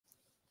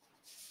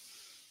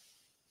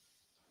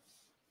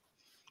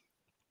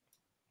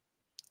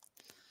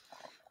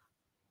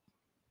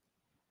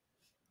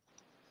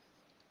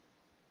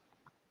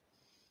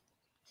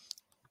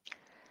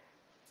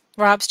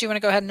Robs, do you want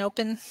to go ahead and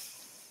open?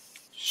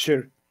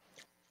 Sure.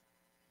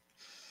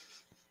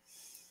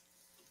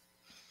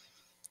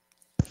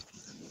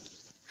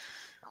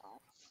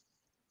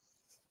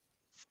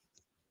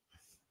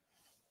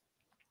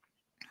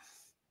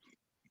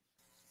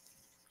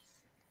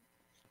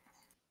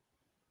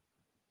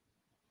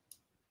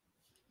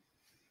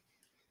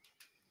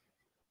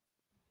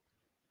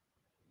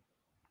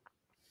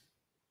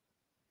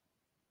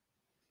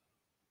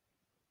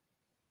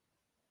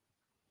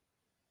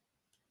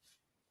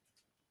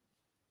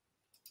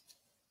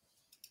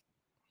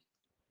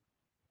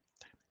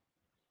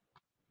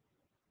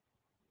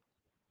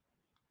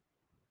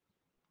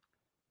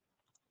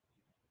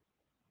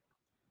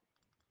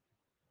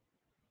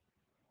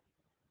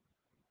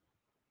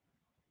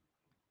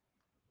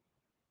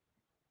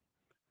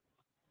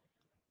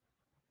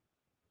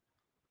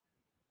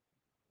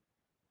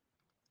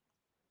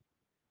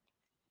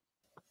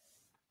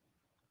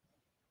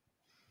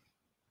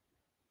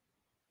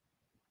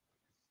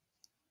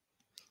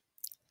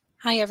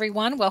 Hi,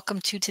 everyone. Welcome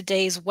to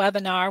today's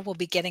webinar. We'll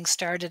be getting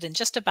started in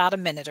just about a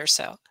minute or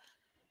so.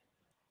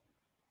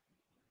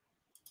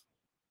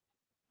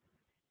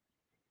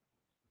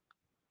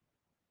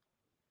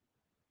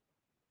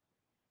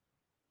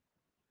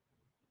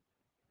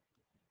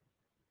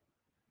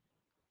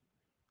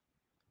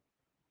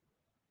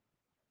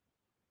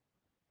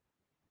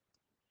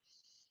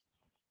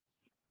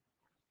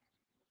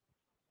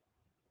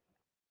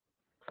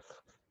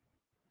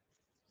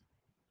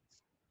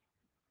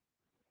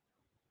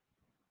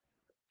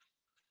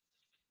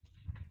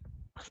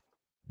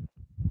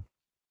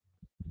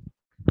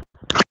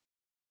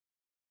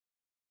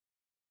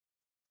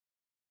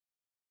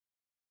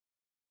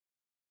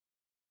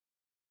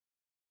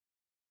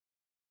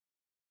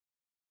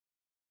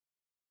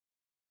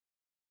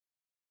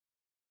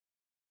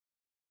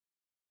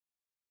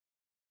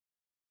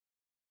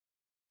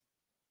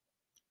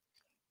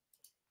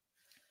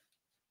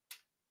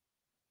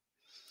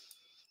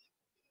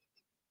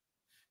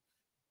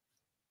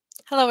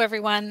 Hello,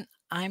 everyone.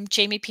 I'm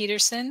Jamie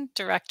Peterson,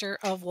 Director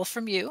of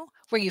WolframU,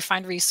 where you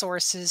find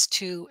resources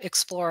to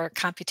explore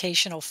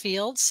computational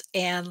fields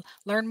and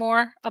learn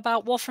more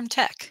about Wolfram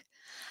Tech.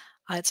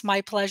 It's my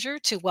pleasure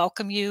to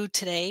welcome you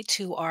today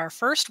to our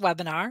first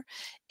webinar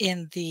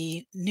in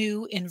the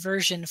new in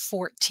version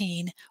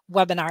 14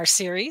 webinar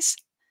series.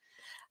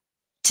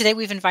 Today,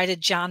 we've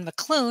invited John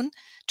McClune,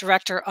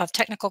 Director of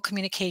Technical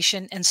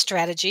Communication and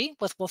Strategy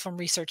with Wolfram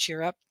Research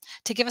Europe,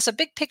 to give us a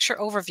big picture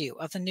overview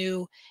of the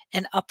new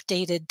and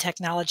updated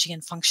technology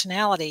and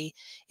functionality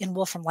in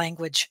Wolfram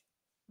Language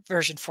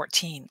version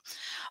 14.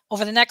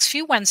 Over the next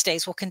few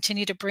Wednesdays, we'll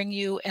continue to bring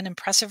you an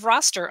impressive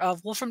roster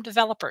of Wolfram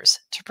developers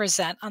to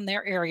present on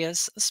their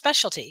areas of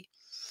specialty.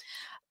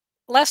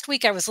 Last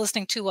week, I was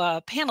listening to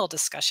a panel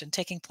discussion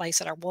taking place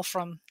at our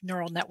Wolfram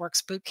Neural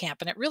Networks Bootcamp,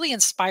 and it really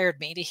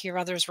inspired me to hear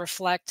others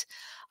reflect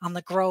on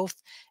the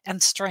growth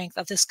and strength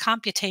of this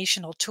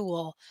computational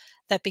tool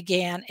that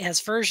began as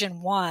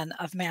version 1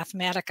 of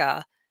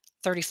Mathematica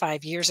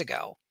 35 years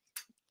ago.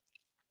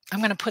 I'm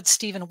going to put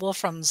Stephen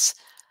Wolfram's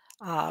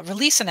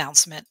release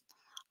announcement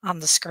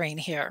on the screen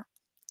here.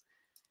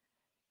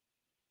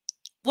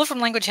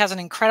 Wolfram Language has an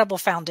incredible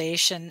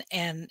foundation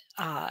and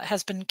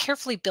has been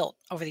carefully built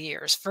over the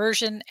years,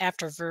 version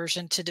after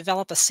version, to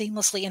develop a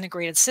seamlessly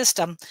integrated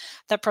system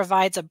that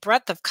provides a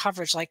breadth of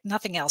coverage like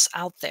nothing else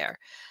out there.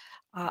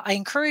 I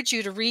encourage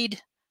you to read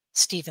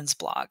Stephen's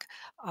blog,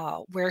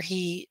 where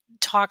he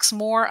talks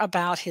more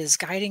about his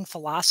guiding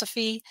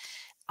philosophy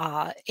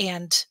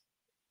and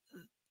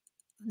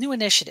new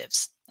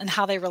initiatives and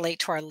how they relate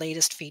to our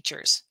latest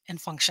features and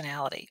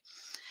functionality.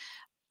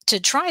 To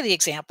try the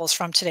examples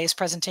from today's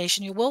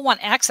presentation, you will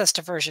want access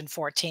to version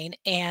 14,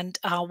 and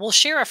we'll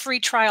share a free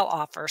trial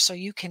offer so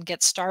you can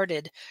get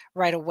started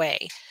right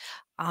away.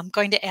 I'm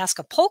going to ask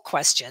a poll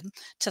question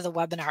to the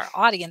webinar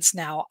audience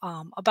now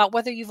about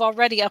whether you've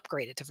already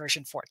upgraded to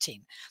version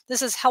 14.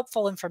 This is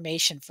helpful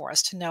information for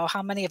us to know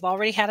how many have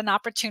already had an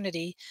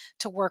opportunity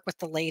to work with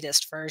the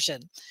latest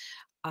version.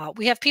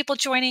 We have people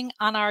joining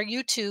on our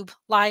YouTube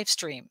live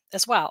stream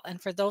as well. And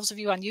for those of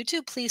you on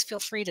YouTube, please feel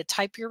free to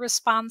type your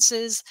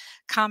responses,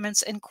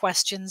 comments, and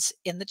questions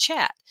in the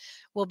chat.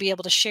 We'll be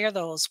able to share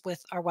those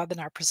with our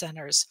webinar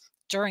presenters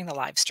during the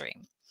live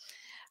stream.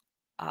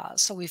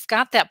 So we've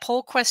got that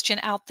poll question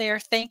out there.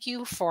 Thank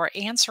you for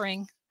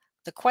answering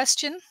the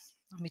question.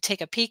 Let me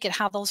take a peek at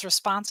how those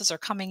responses are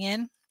coming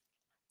in.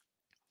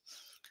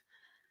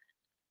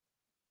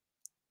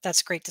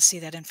 That's great to see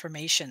that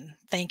information.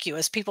 Thank you.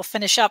 As people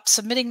finish up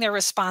submitting their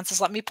responses,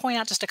 let me point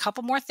out just a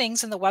couple more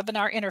things in the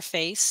webinar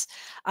interface.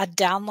 A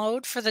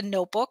download for the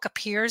notebook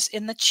appears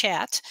in the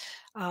chat.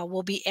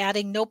 We'll be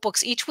adding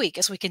notebooks each week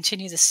as we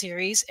continue the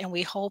series, and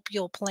we hope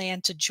you'll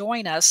plan to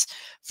join us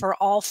for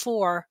all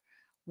 4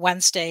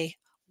 Wednesday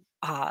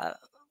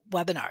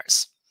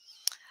webinars.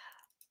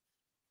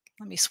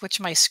 Let me switch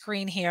my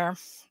screen here.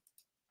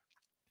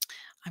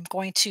 I'm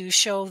going to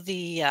show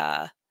the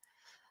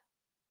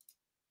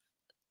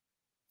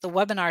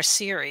webinar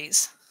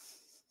series.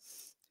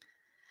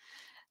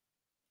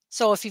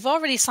 So if you've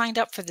already signed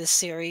up for this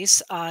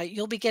series,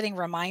 you'll be getting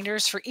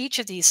reminders for each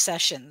of these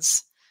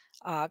sessions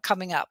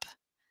coming up.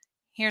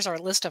 Here's our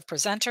list of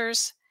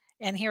presenters,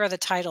 and here are the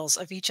titles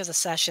of each of the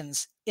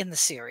sessions in the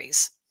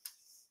series.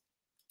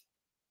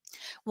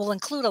 We'll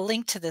include a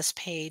link to this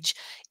page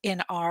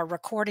in our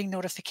recording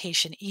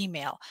notification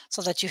email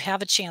so that you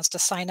have a chance to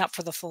sign up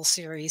for the full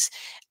series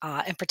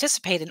and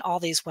participate in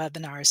all these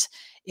webinars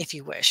if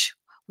you wish.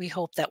 We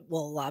hope that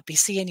we'll be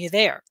seeing you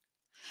there.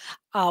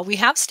 We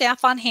have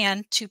staff on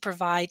hand to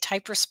provide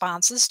typed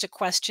responses to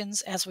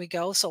questions as we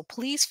go, so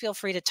please feel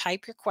free to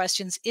type your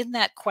questions in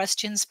that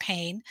questions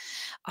pane,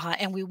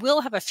 and we will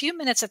have a few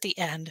minutes at the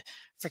end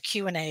for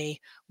Q&A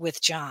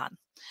with John.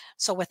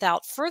 So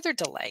without further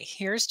delay,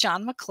 here's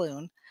John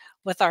McClune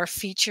with our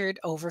featured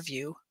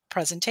overview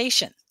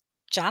presentation.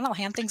 John, I'll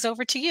hand things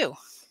over to you.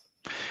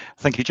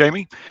 Thank you,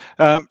 Jamie.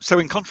 So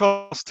in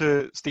contrast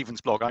to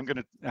Stephen's blog, I'm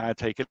going to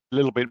take a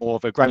little bit more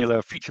of a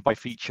granular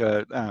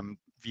feature-by-feature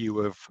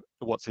view of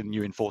what's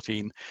new in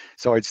 14.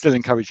 So I'd still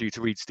encourage you to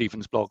read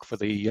Stephen's blog for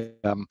the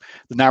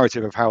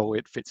narrative of how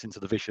it fits into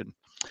the vision.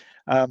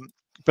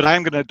 But I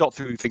am going to dot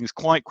through things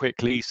quite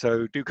quickly,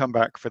 so do come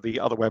back for the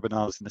other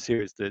webinars in the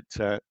series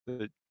that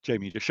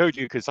Jamie just showed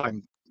you, because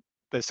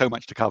there's so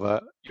much to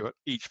cover.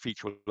 Each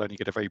feature will only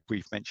get a very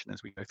brief mention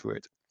as we go through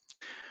it.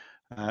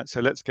 So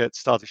let's get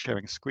started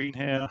sharing a screen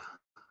here,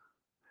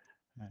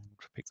 and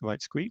pick the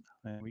right screen.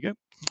 There we go.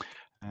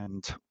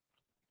 And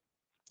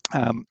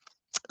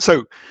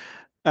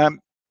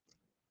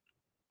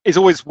it's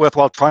always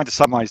worthwhile trying to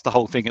summarize the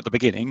whole thing at the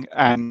beginning,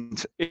 and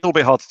it's a little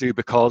bit hard to do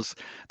because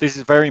this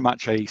is very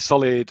much a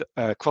solid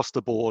across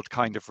the board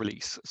kind of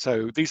release.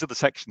 So these are the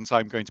sections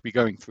I'm going to be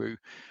going through.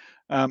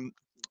 But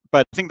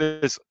I think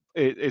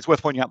it's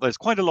worth pointing out there's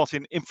quite a lot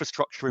in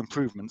infrastructure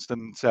improvements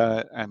and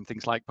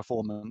things like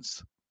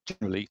performance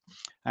generally,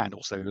 and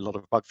also a lot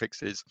of bug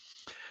fixes.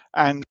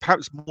 And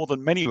perhaps more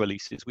than many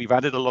releases, we've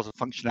added a lot of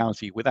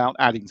functionality without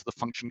adding to the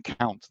function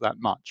count that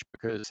much,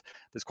 because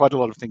there's quite a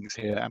lot of things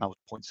here, and I'll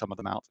point some of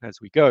them out as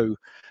we go,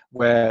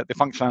 where the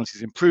functionality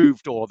is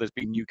improved or there's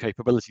been new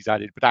capabilities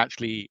added, but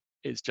actually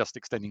it's just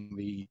extending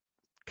the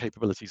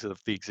capabilities of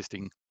the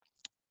existing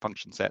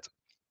function set.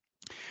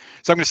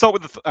 So I'm going to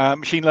start with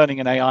machine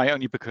learning and AI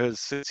only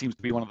because it seems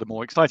to be one of the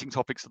more exciting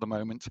topics at the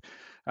moment.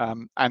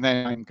 And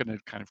then I'm going to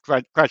kind of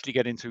gradually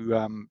get into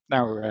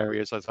narrower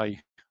areas as I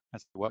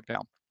work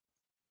down.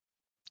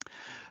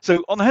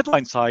 So on the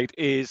headline side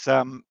is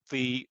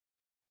we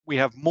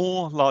have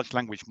more large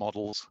language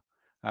models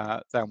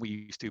than we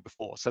used to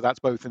before. So that's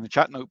both in the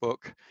chat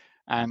notebook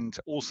and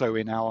also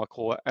in our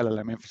core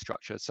LLM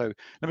infrastructure. So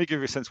let me give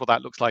you a sense what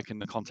that looks like in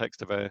the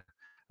context of a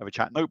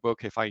chat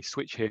notebook. If I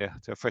switch here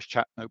to a fresh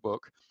chat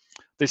notebook,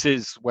 this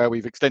is where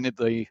we've extended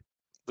the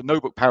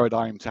notebook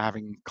paradigm to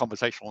having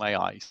conversational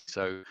AI.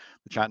 So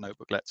the chat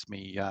notebook lets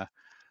me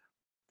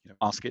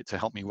ask it to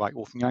help me write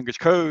Wolfram language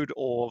code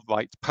or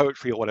write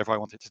poetry or whatever I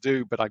want it to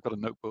do, but I've got a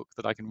notebook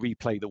that I can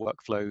replay the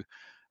workflow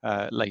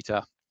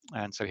later.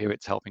 And so here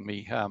it's helping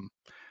me.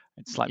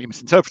 It's slightly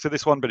misinterpreted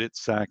this one, but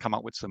it's come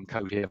up with some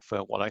code here for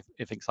what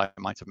it thinks I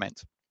might have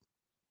meant.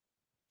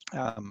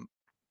 I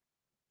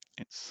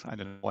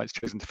don't know why it's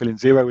chosen to fill in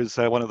 0 as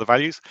one of the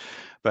values,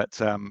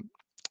 but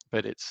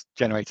it's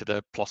generated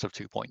a plot of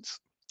 2 points.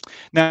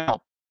 Now, a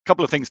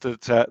couple of things that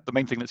the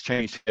main thing that's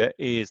changed here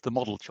is the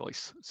model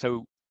choice.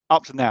 So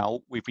up to now,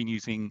 we've been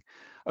using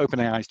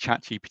OpenAI's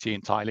ChatGPT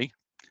entirely.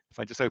 If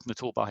I just open the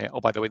toolbar here,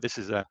 oh, by the way, this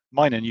is a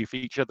minor new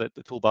feature that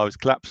the toolbar is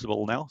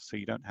collapsible now, so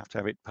you don't have to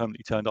have it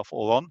permanently turned off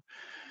or on.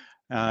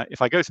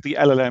 If I go to the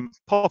LLM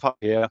pop-up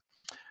here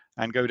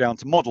and go down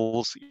to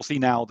models, you'll see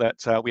now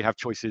that we have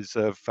choices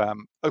of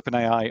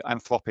OpenAI,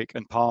 Anthropic,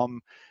 and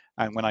Palm.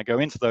 And when I go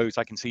into those,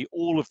 I can see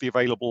all of the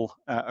available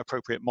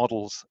appropriate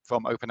models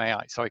from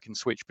OpenAI. So I can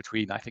switch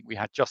between, I think we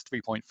had just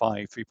 3.5,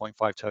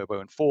 3.5 Turbo,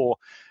 and 4.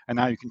 And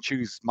now you can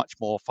choose much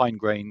more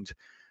fine-grained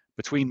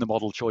between the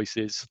model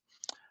choices.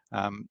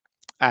 I'm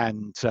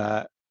going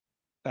to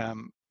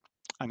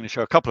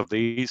show a couple of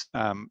these.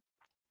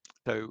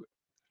 So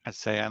as I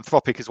say,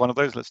 Anthropic is one of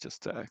those. Let's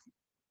just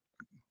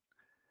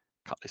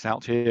cut this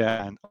out here.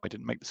 And I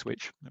didn't make the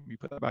switch. Let me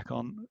put that back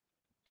on.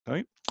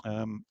 Sorry,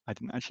 I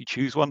didn't actually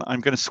choose one.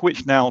 I'm going to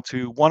switch now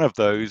to one of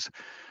those,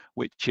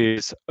 which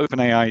is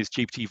OpenAI's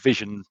GPT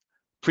Vision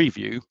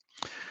Preview.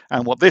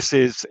 And what this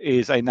is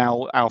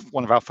now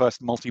one of our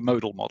first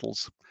multimodal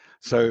models.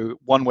 So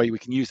one way we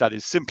can use that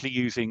is simply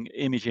using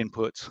image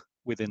input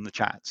within the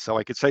chat. So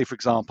I could say, for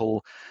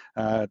example,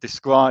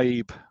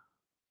 describe,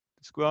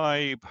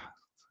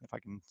 if I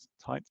can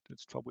type,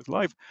 it's trouble with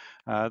live,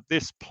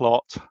 this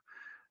plot,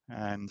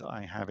 and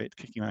I have it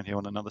kicking around here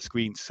on another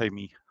screen to save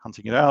me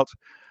hunting it out.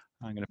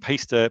 I'm going to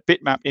paste a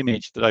bitmap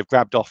image that I've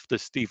grabbed off the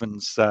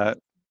Stephen's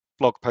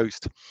blog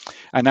post.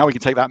 And now we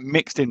can take that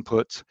mixed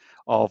input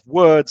of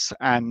words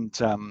and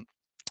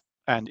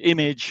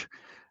image,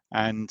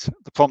 and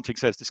the prompting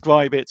says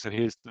describe it. So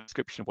here's the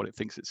description of what it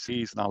thinks it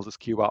sees, and I'll just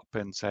queue up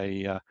and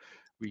say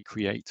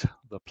recreate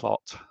the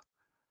plot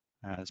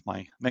as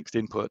my next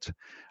input,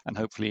 and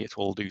hopefully it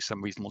will do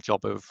some reasonable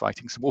job of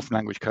writing some Wolfram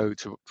language code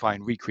to try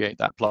and recreate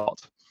that plot.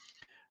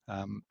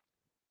 And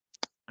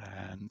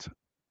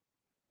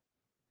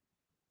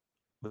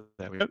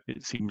there we go.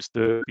 It seems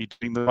to be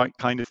doing the right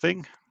kind of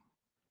thing.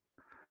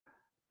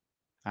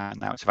 And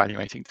now it's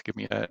evaluating to give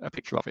me a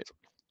picture of it.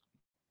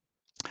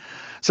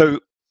 So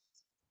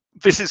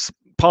this is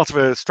part of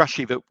a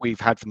strategy that we've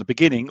had from the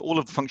beginning. All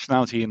of the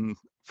functionality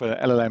for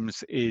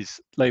LLMs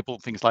is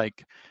labeled things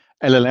like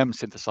LLM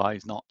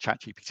synthesize, not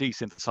ChatGPT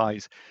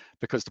synthesize,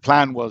 because the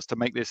plan was to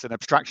make this an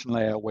abstraction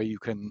layer where you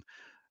can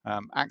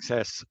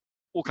access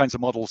all kinds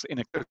of models in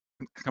a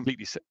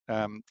completely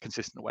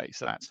consistent way.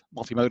 So that's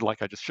multimodal,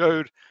 like I just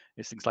showed.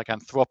 It's things like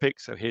Anthropic.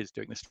 So here's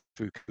doing this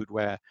through code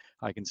where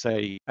I can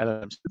say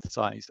LLM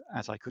synthesize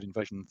as I could in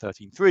version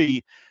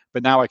 13.3,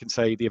 but now I can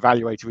say the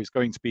evaluator is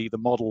going to be the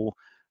model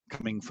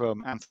coming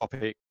from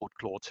Anthropic or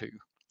Claude 2.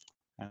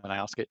 And when I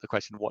ask it the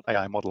question, what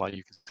AI model are you?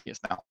 You can see it's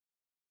now,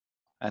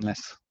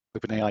 unless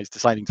OpenAI is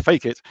deciding to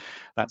fake it,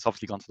 that's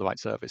obviously gone to the right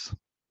service.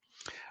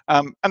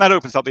 And that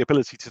opens up the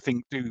ability to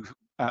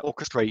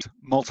orchestrate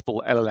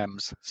multiple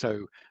LLMs.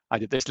 So I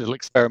did this little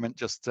experiment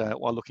just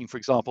while looking for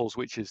examples,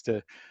 which is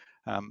to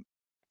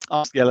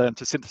ask the LLM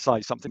to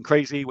synthesize something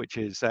crazy, which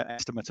is an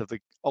estimate of the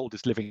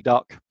oldest living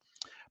duck.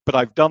 But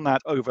I've done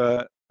that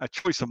over a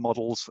choice of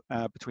models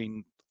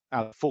between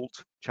our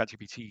default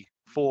ChatGPT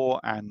 4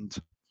 and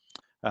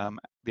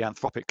the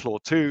Anthropic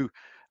Claude 2,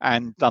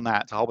 and done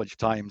that a whole bunch of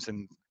times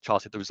and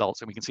charted the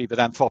results. And we can see that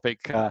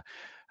Anthropic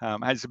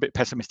is a bit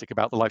pessimistic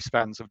about the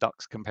lifespans of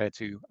ducks compared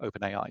to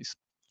OpenAI's.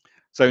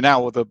 So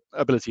now with the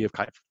ability of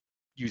kind of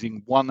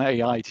using one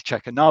AI to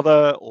check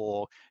another,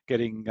 or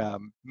getting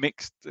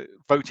mixed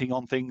voting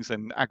on things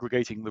and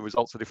aggregating the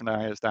results of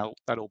different areas,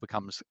 that all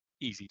becomes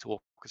easy to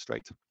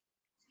orchestrate.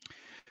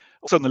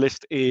 Also on the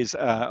list is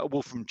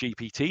Wolfram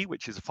GPT,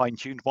 which is a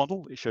fine-tuned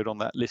model. It showed on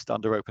that list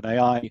under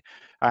OpenAI,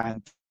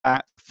 and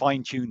that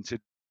fine-tuned to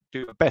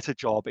do a better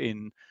job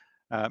in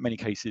many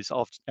cases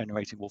of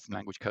generating Wolfram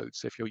language code.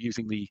 So if you're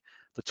using the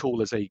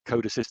tool as a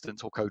code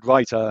assistant or code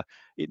writer,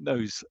 it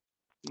knows,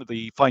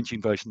 the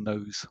fine-tuned version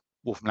knows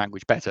Wolfram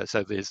language better.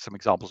 So there's some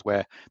examples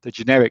where the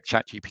generic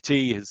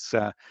ChatGPT has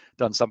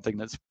done something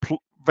that's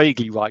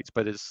vaguely right,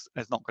 but has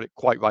not got it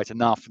quite right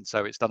enough. And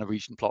so it's done a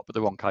region plot, but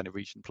the wrong kind of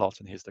region plot,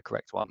 and here's the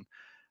correct one.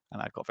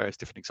 And I've got various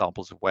different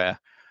examples of where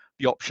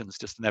the options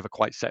just never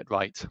quite set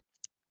right.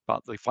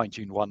 But the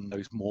fine-tuned one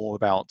knows more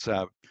about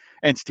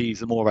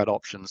entities and more about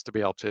options to be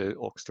able to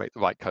orchestrate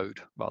the right code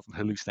rather than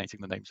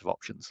hallucinating the names of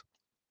options.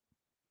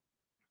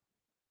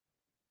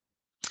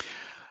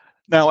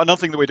 Now, another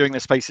thing that we're doing in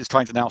this space is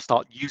trying to now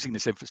start using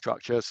this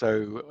infrastructure.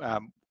 So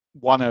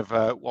one of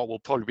what will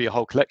probably be a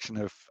whole collection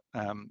of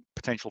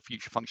potential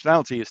future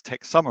functionality is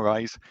text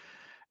summarize.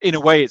 In a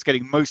way, it's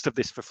getting most of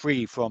this for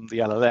free from the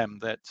LLM.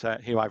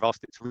 That here I've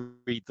asked it to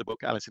read the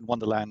book Alice in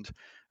Wonderland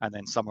and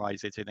then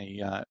summarize it in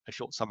a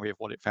short summary of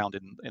what it found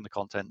in the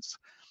contents.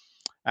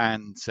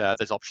 And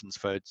there's options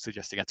for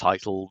suggesting a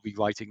title,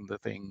 rewriting the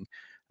thing,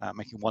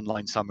 making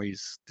one-line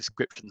summaries,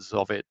 descriptions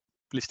of it,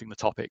 listing the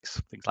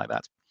topics, things like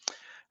that.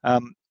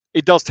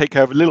 It does take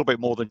care of a little bit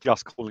more than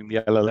just calling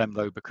the LLM,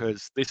 though,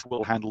 because this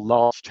will handle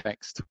large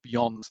text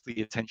beyond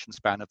the attention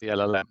span of the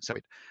LLM. So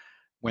it,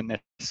 when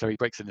necessary,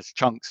 breaks it into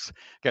chunks,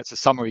 gets a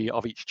summary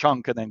of each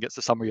chunk, and then gets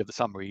a summary of the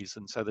summaries.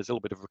 And so there's a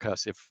little bit of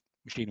recursive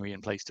machinery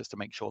in place just to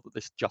make sure that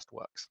this just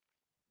works.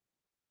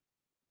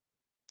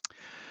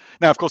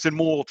 Now, of course, in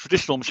more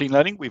traditional machine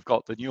learning, we've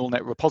got the neural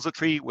net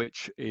repository,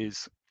 which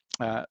is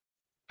a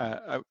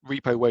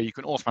repo where you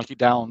can automatically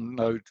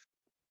download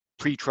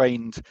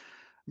pre-trained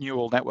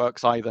neural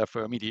networks, either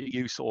for immediate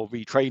use or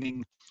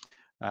retraining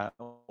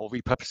or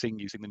repurposing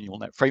using the neural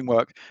net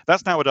framework.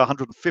 That's now at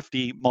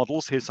 150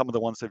 models. Here's some of the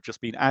ones that have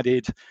just been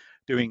added,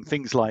 doing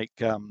things like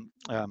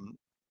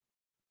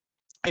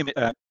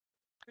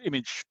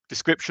image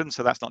description.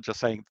 So that's not just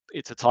saying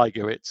it's a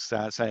tiger, it's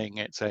saying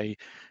it's a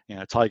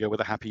tiger with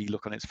a happy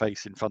look on its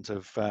face in front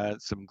of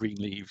some green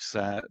leaves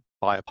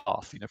by a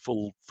path,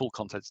 full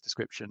contents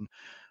description.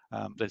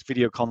 There's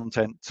video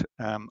content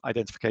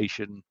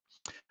identification,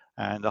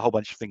 and a whole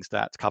bunch of things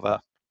that cover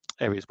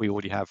areas we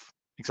already have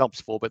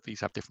examples for, but these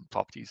have different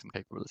properties and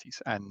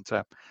capabilities. And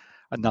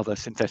another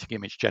synthetic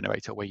image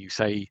generator where you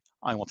say,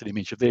 I want an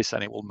image of this,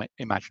 and it will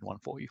imagine one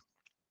for you.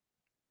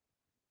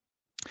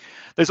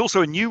 There's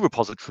also a new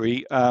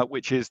repository,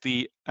 which is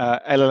the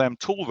LLM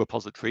tool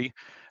repository.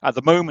 At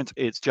the moment,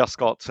 it's just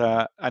got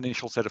an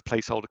initial set of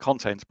placeholder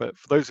content, but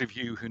for those of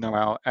you who know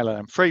our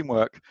LLM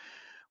framework,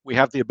 we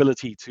have the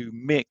ability to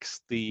mix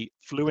the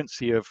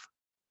fluency of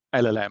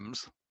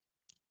LLMs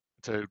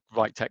to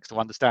write text or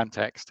understand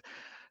text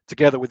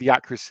together with the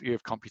accuracy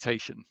of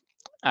computation.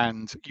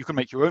 And you can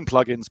make your own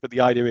plugins, but the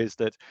idea is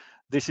that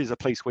this is a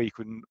place where you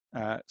can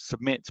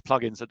submit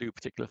plugins that do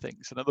particular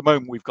things. And at the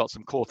moment, we've got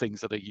some core things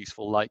that are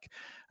useful, like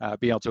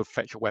being able to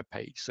fetch a web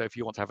page. So if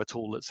you want to have a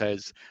tool that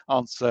says,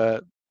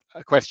 answer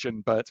a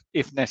question, but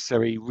if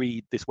necessary,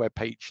 read this web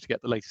page to get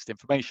the latest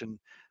information,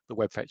 the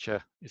web fetcher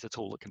is a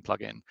tool that can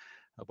plug in.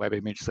 Web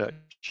image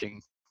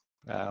searching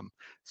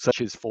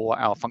searches for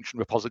our function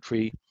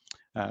repository,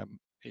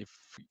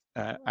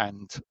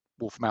 and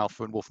Wolfram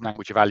Alpha and Wolfram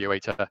Language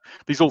Evaluator.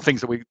 These are all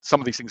things that some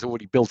of these things are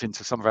already built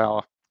into some of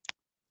our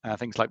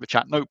things like the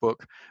chat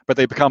notebook, but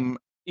they become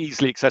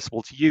easily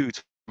accessible to you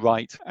to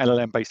write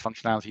LLM-based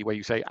functionality where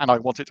you say, and I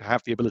want it to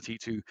have the ability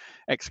to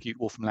execute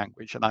Wolfram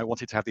Language, and I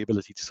want it to have the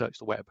ability to search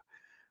the web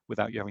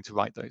without you having to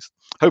write those.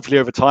 Hopefully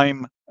over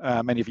time,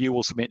 many of you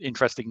will submit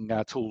interesting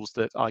tools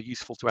that are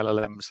useful to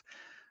LLMs,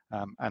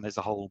 and there's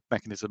a whole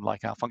mechanism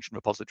like our function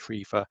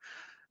repository for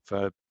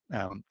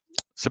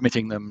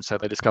submitting them so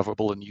they're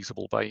discoverable and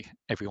usable by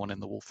everyone in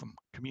the Wolfram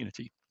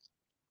community.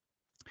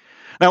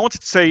 Now, I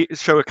wanted to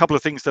show a couple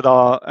of things that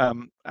are,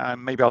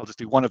 maybe I'll just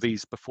do one of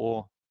these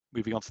before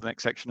moving on to the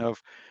next section,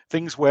 of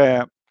things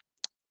where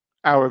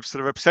our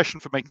sort of obsession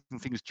for making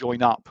things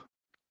join up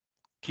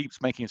keeps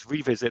making us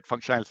revisit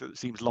functionality that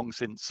seems long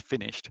since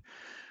finished.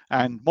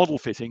 And model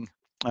fitting,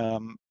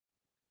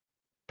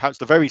 perhaps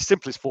the very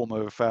simplest form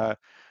of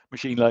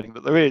machine learning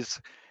that there is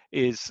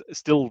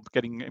still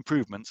getting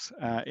improvements.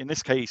 In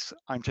this case,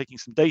 I'm taking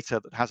some data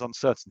that has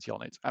uncertainty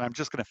on it, and I'm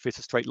just going to fit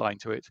a straight line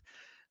to it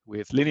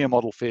with linear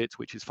model fit,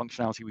 which is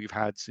functionality we've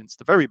had since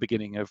the very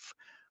beginning of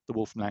the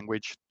Wolfram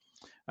language.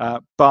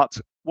 But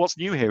what's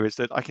new here is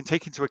that I can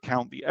take into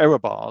account the error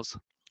bars.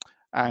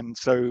 And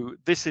so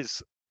this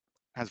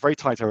has very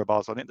tight error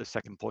bars on it, the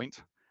second point.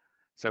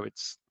 So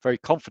it's very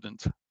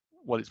confident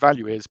what its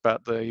value is,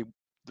 but the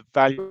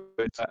value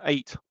at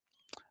 8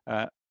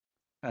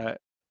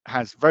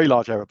 has very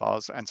large error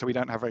bars, and so we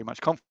don't have very much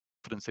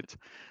confidence in it.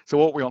 So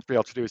what we want to be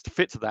able to do is to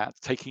fit to that,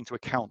 taking into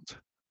account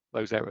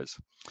those errors.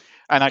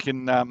 And I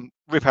can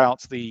rip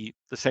out the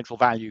central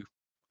value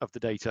of the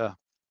data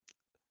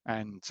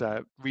and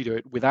redo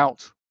it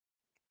without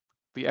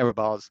the error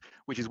bars,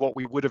 which is what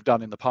we would have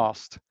done in the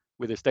past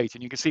with this data.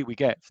 And you can see we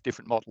get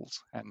different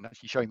models, and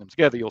actually showing them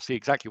together, you'll see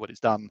exactly what it's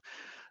done.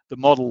 The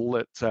model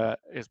that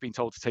has been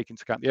told to take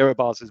into account the error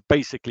bars has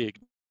basically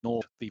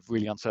ignored the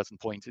really uncertain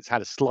points. It's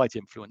had a slight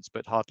influence,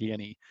 but hardly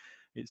any.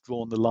 It's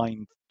drawn the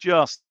line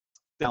just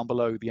down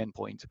below the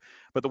endpoint.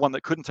 But the one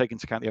that couldn't take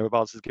into account the error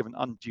bars has given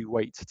undue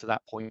weight to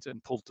that point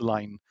and pulled the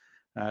line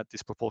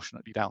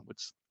disproportionately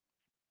downwards.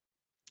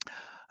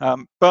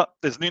 But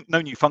there's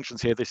no new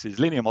functions here. This is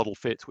linear model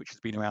fit, which has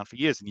been around for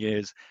years and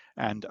years,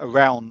 and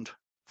around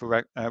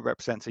for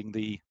representing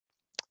the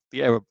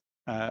error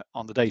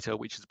on the data,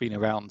 which has been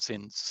around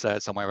since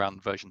somewhere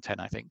around version 10,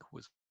 I think,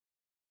 was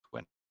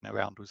when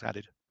around was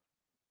added.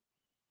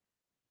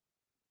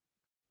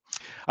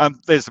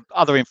 There's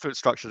other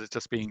infrastructure that's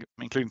just being,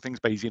 including things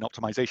Bayesian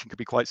optimization could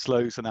be quite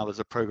slow. So now there's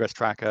a progress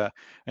tracker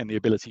and the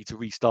ability to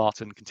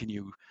restart and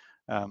continue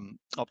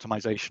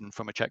optimization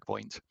from a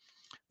checkpoint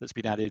that's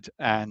been added.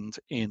 And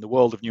in the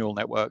world of neural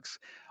networks,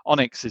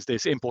 Onyx is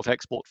this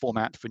import-export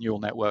format for neural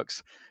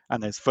networks.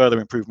 And there's further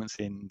improvements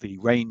in the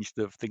range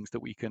of things that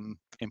we can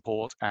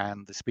import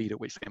and the speed at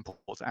which they import,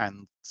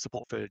 and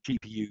support for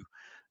GPU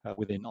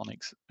within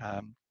Onyx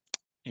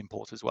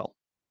import as well.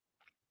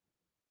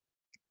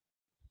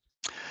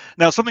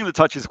 Now, something that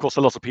touches, of course,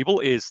 a lot of people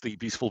is the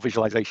beautiful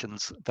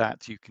visualizations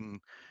that you can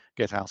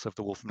get out of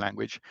the Wolfram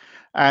language.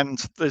 And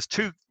there's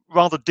two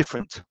rather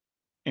different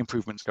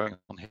improvements going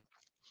on here.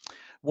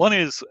 One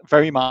is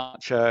very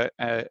much a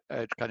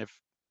kind of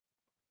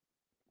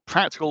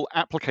practical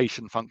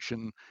application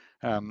function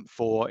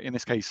for, in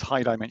this case,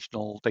 high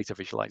dimensional data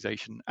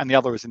visualization, and the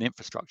other is an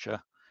infrastructure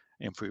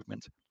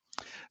improvement.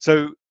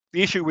 So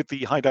the issue with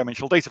the high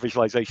dimensional data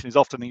visualization is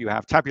often that you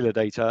have tabular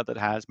data that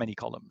has many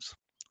columns.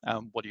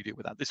 What do you do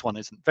with that? This one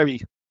isn't very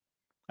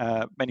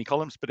many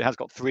columns, but it has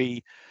got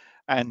 3.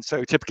 And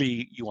so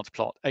typically you want to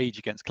plot age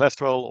against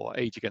cholesterol, or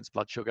age against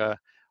blood sugar,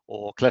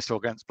 or cholesterol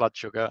against blood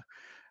sugar.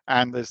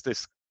 And there's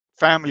this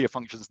family of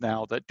functions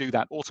now that do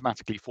that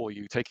automatically for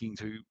you, taking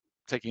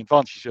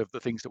advantage of the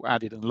things that were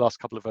added in the last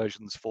couple of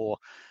versions for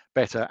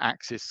better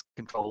axis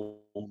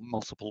control,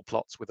 multiple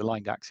plots with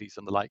aligned axes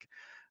and the like,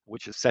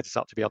 which has set us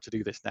up to be able to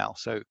do this now.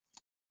 So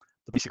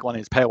the basic one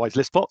is pairwise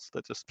list plots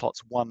that just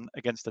plots one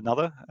against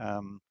another.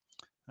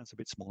 That's a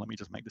bit small. Let me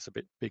just make this a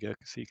bit bigger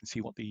so you can see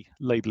what the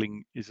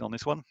labeling is on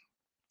this one.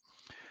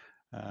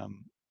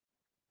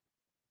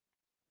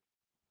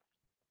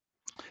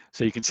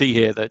 So you can see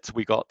here that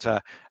we got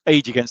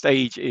age against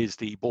age is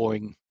the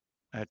boring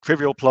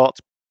trivial plot,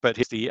 but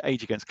here's the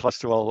age against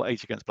cholesterol,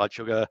 age against blood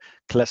sugar,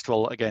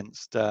 cholesterol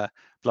against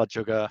blood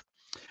sugar.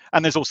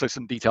 And there's also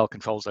some detailed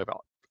controls over,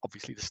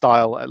 obviously, the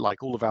style,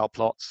 like all of our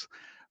plots,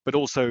 but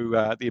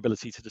also the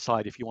ability to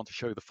decide if you want to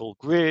show the full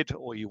grid,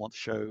 or you want to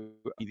show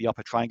the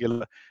upper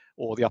triangular,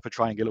 or the upper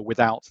triangular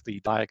without the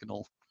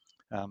diagonal,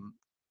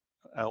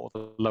 or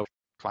the lower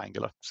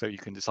triangular. So you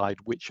can decide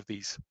which of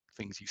these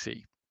things you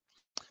see.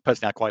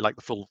 Personally, I quite like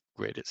the full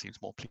grid. It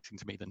seems more pleasing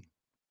to me than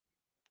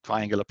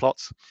triangular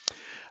plots.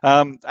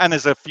 And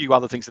there's a few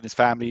other things in this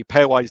family.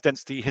 Pairwise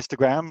density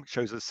histogram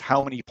shows us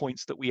how many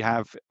points that we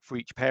have for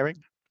each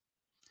pairing.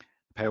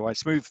 Pairwise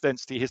smooth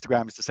density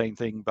histogram is the same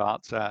thing,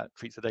 but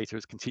treats the data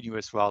as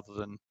continuous rather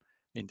than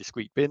in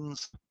discrete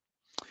bins.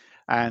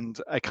 And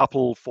a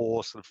couple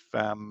for sort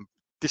of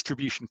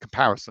distribution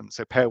comparison.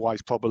 So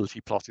pairwise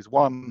probability plot is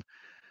one,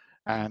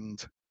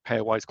 and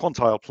pairwise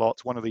quantile plot,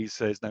 one of these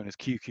is known as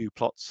QQ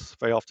plots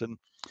very often.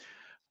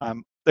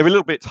 They're a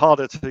little bit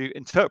harder to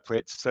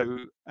interpret, so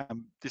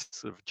this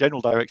sort of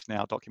general direction in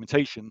our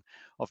documentation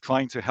of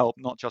trying to help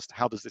not just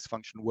how does this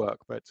function work,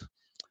 but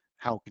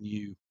how can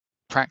you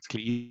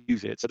practically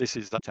use it. So this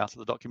is that out of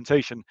the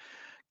documentation,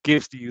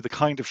 gives you the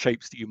kind of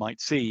shapes that you might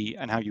see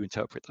and how you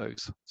interpret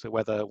those. So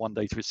whether one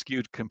data is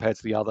skewed compared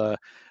to the other,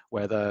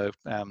 whether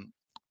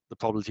the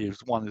probability of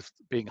one is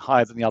being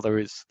higher than the other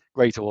is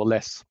greater or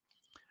less,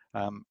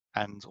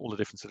 and all the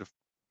different sort of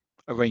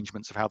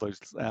arrangements of how those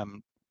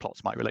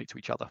plots might relate to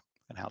each other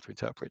and how to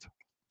interpret.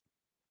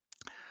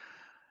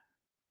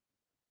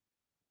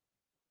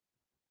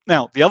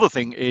 Now, the other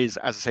thing is,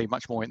 as I say,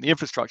 much more in the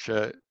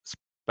infrastructure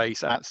space,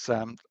 that's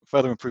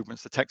further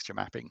improvements to texture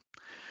mapping.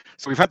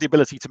 So we've had the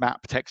ability to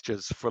map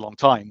textures for a long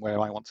time, where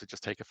I want to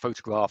just take a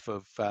photograph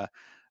of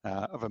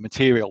a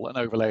material and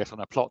overlay it on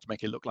a plot to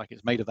make it look like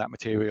it's made of that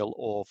material,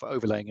 or for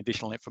overlaying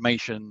additional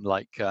information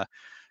like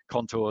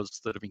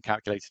contours that have been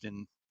calculated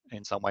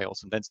in some way, or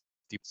some density,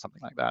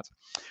 something like that.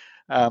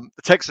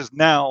 The textures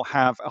now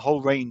have a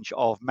whole range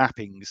of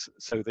mappings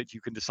so that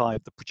you can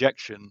decide the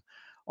projection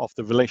of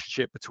the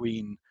relationship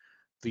between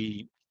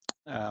the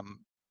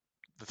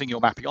thing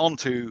you're mapping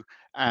onto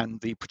and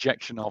the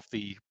projection of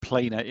the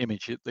planar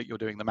image that you're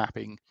doing the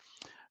mapping.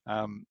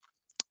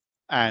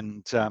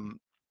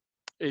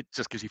 It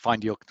just gives you fine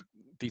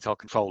detail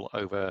control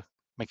over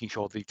making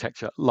sure the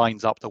texture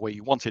lines up the way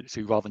you want it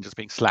to, rather than just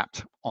being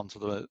slapped onto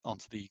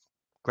the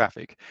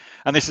graphic.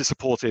 And this is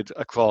supported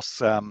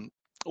across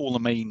all the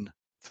main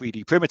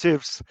 3D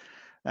primitives,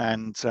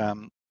 and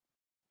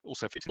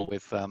also fits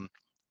with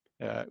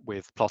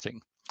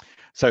plotting.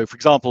 So, for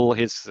example,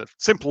 here's a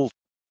simple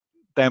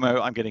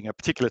demo. I'm getting a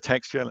particular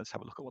texture. Let's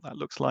have a look at what that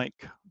looks like.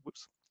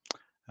 Whoops.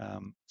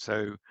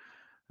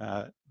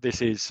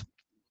 This is,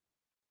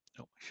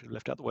 I should have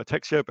left out the word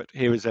texture, but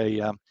here is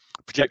a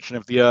projection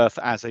of the Earth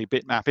as a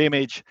bitmap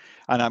image,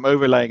 and I'm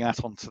overlaying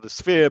that onto the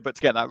sphere. But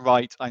to get that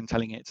right, I'm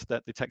telling it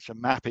that the texture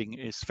mapping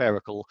is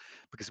spherical,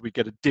 because we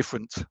get a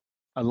different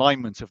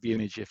alignment of the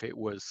image if it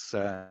was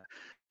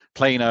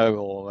planar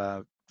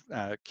or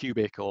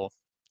cubic or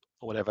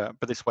whatever.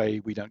 But this way,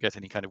 we don't get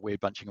any kind of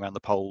weird bunching around the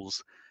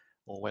poles,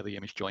 or where the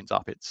image joins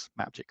up, it's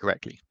mapped it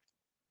correctly.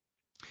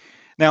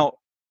 Now,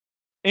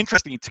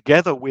 interestingly,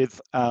 together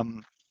with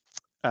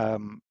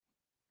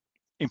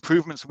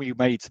improvements we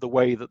made to the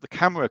way that the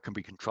camera can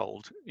be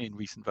controlled in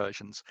recent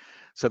versions,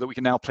 so that we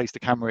can now place the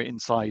camera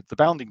inside the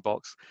bounding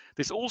box,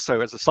 this also,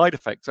 as a side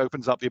effect,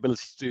 opens up the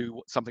ability to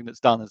do something that's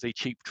done as a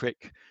cheap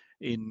trick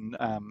in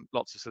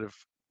lots of sort of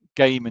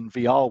game and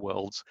VR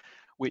worlds,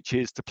 which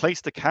is to place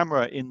the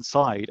camera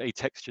inside a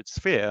textured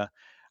sphere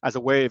as a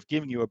way of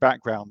giving you a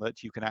background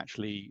that you can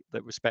actually,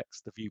 that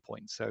respects the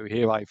viewpoint. So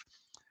here I've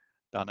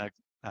done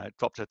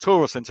dropped a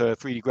torus into a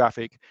 3D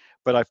graphic,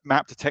 but I've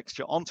mapped a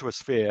texture onto a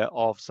sphere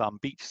of some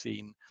beach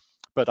scene,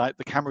 but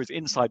the camera is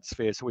inside the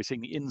sphere, so we're seeing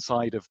the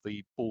inside of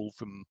the ball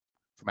from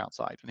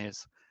outside. And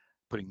here's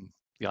putting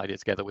the idea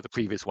together with the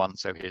previous one.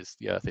 So here's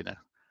the Earth in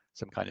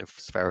some kind of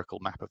spherical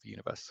map of the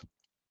universe.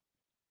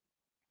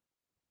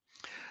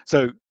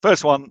 So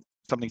first one,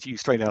 something to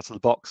use straight out of the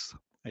box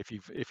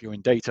if you're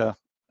in data.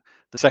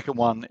 The second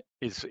one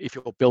is if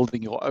you're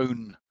building your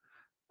own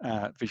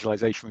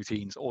visualization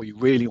routines, or you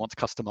really want to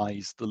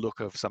customize the look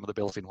of some of the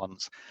built-in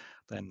ones,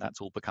 then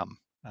that's all become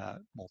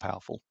more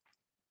powerful.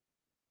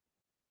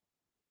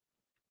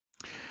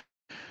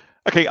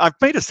 Okay, I've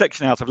made a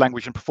section out of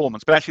language and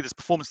performance, but actually there's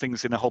performance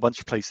things in a whole bunch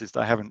of places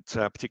that I haven't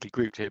particularly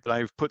grouped here, but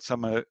I've put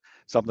some that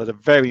are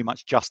very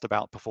much just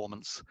about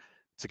performance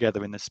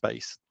together in this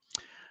space.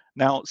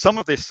 Now, some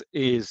of this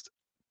is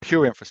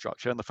pure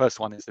infrastructure, and the first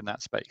one is in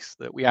that space,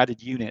 that we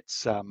added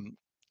units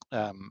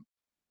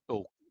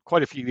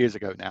quite a few years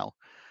ago now.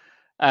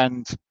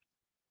 And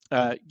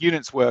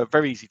units were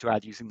very easy to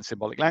add using the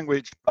symbolic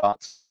language,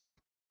 but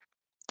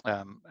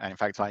and in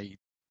fact, I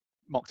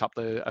mocked up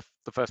the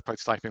first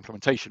prototype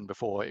implementation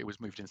before it was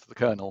moved into the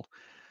kernel.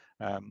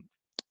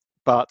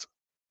 But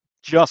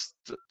just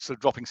sort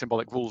of dropping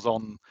symbolic rules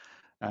on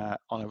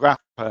a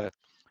wrapper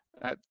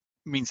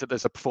means that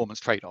there's a performance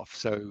trade-off.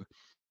 So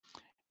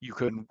you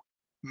can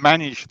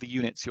manage the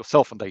units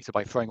yourself on data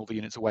by throwing all the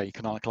units away,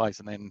 canonicalize,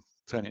 and then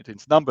turn it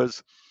into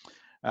numbers,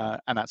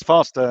 and that's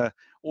faster.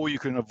 Or you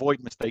can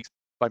avoid mistakes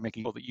by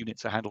making sure that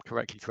units are handled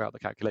correctly throughout the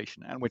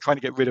calculation. And we're trying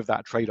to get rid of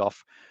that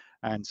trade-off.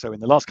 And so in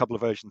the last couple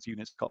of versions,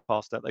 units got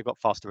faster. They got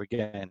faster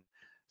again.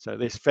 So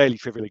this fairly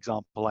trivial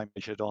example I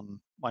measured on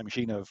my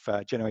machine of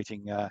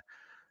generating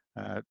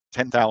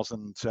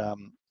 10,000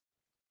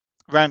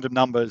 random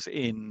numbers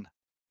in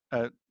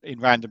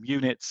random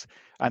units,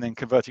 and then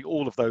converting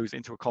all of those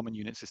into a common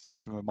unit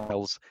system of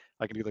miles.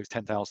 I can do those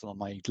 10,000 on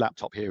my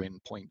laptop here in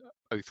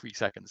 0.03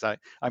 seconds. I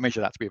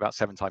measure that to be about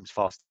 7 times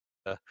faster.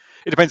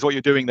 It depends what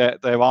you're doing.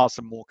 There are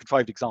some more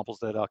contrived examples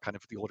that are kind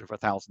of the order of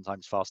 1,000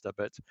 times faster,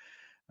 but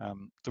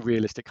the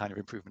realistic kind of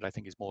improvement, I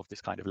think, is more of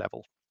this kind of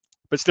level.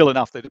 But still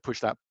enough that it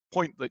pushed that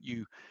point that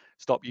you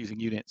stop using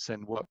units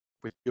and work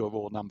with pure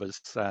raw numbers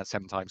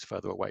 7 times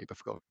further away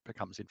before it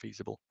becomes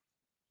infeasible.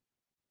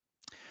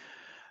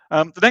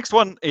 The next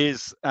one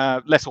is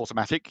less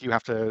automatic. You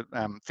have to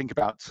think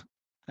about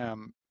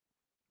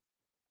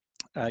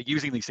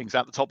using these things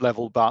at the top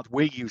level, but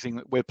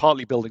we're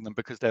partly building them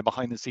because they're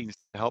behind the scenes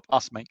to help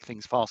us make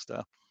things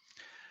faster.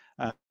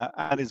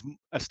 And is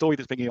a story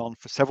that's been going on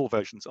for several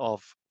versions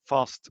of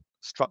fast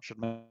structured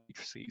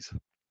matrices.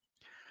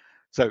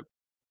 So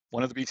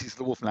one of the beauties of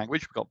the Wolfram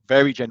language, we've got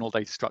very general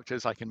data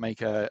structures. I can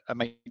make a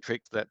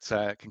matrix that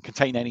can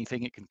contain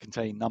anything. It can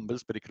contain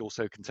numbers, but it could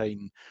also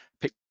contain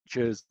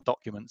pictures,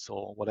 documents,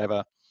 or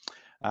whatever.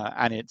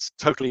 And it's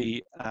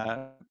totally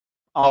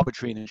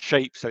arbitrary in its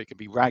shape, so it can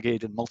be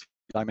ragged and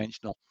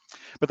multi-dimensional.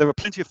 But there are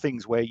plenty of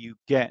things where you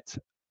get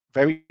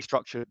very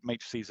structured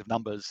matrices of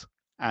numbers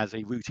as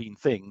a routine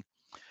thing.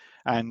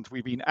 And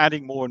we've been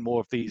adding more and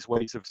more of these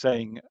ways of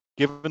saying,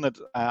 given that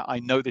I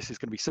know this is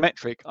going to be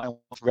symmetric, I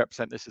want to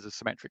represent this as a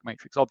symmetric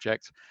matrix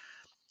object.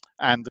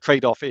 And the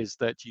trade-off is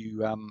that you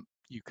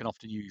can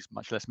often use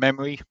much less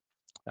memory.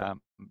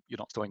 You're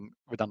not storing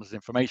redundant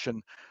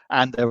information,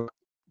 and there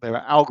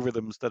are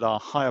algorithms that are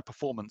higher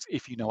performance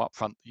if you know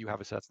upfront you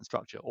have a certain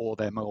structure, or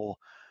they're more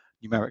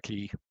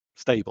numerically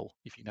stable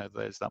if you know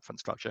there's that upfront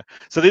structure.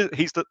 So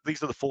these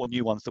are the 4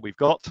 new ones that we've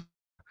got.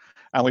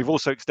 And we've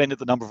also extended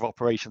the number of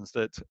operations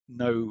that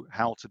know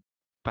how to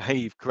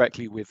behave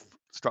correctly with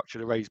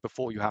structured arrays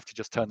before you have to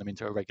just turn them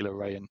into a regular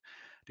array and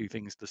do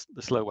things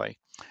the slow way.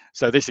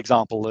 So this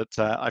example that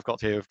I've got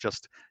here of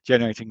just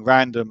generating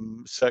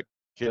random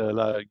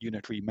circular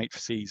unitary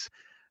matrices,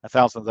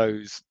 1,000 of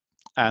those,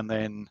 and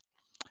then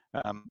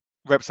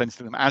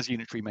representing them as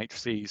unitary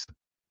matrices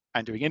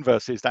and doing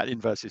inverses. That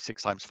inverse is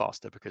 6 times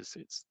faster because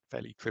it's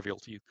fairly trivial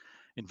to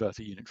invert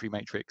a unitary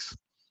matrix.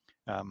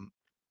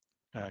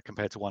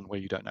 Compared to one where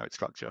you don't know its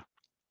structure.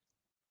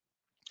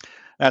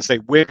 And so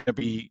we're going to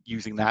be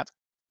using that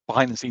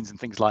behind the scenes in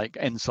things like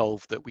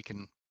nsolve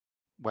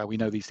where we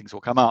know these things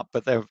will come up,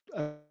 but they're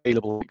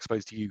available,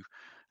 exposed to you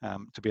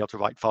to be able to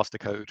write faster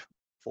code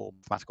for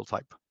mathematical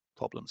type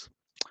problems.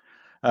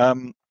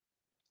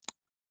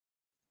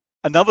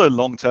 Another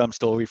long-term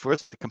story for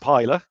us, the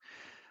compiler,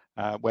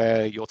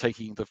 where you're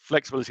taking the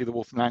flexibility of the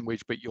Wolfram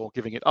language, but you're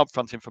giving it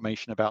upfront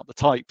information about the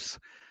types,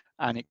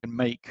 and it can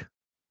make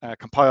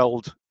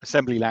compiled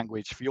assembly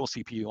language for your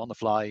CPU on the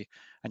fly,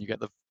 and you get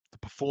the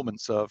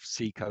performance of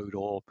C code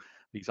or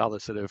these other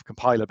sort of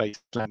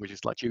compiler-based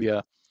languages like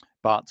Julia,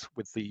 but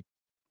with the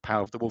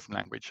power of the Wolfram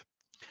language.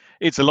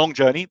 It's a long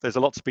journey. There's a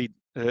lot to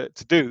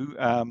do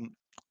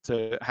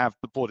to have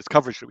the broadest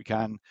coverage that we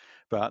can,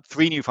 but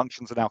 3 new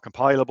functions are now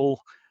compilable,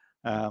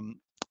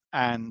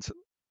 and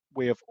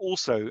we have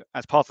also,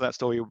 as part of that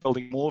story, we're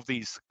building more of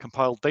these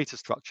compiled data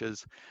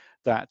structures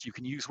that you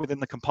can use within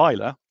the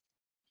compiler,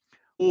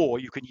 or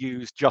you can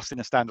use just in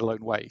a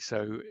standalone way.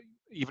 So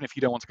even if you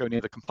don't want to go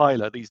near the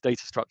compiler, these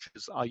data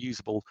structures are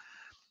usable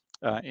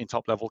in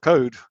top-level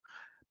code,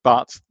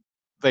 but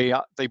they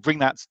bring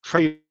that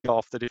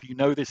trade-off that if you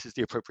know this is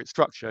the appropriate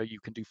structure, you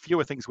can do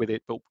fewer things with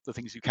it, but the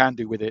things you can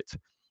do with it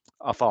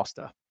are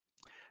faster.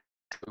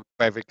 So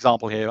for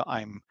example here,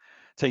 I'm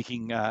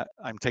taking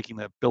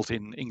the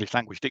built-in English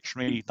language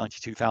dictionary,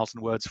 92,000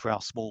 words for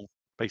our small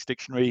base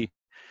dictionary,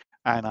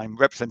 and I'm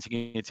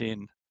representing it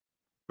in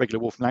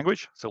regular Wolfram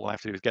language. So all I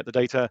have to do is get the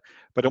data,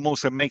 but I'm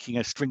also making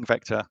a string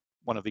vector,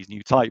 one of these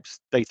new types,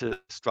 data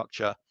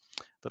structure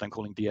that I'm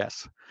calling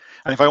DS.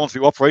 And if I want to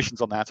do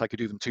operations on that, I could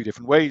do them 2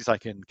 different ways. I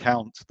can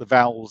count the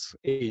vowels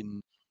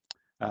in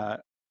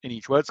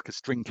each word, because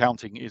string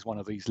counting is one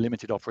of these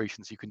limited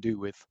operations you can do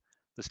with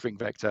the string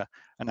vector,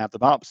 and add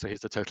them up. So here's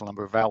the total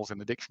number of vowels in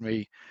the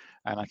dictionary,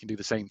 and I can do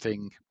the same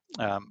thing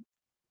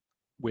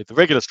with the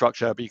regular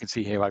structure, but you can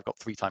see here I've got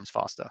 3 times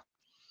faster.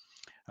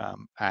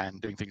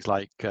 And doing things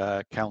like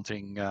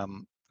counting,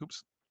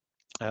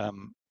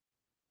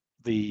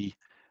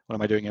 what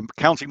am I doing? I'm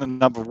counting the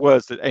number of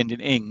words that end in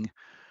ing,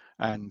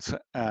 and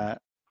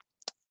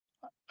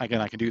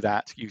again, I can do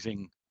that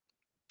using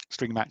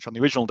string match on the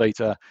original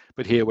data,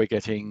 but here we're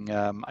getting,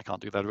 I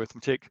can't do that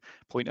arithmetic,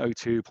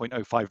 0.02,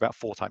 0.05, about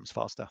 4 times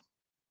faster.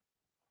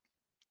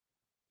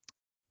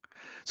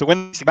 So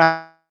when these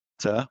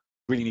matter,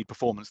 really need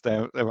performance,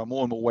 there are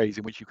more and more ways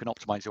in which you can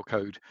optimize your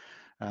code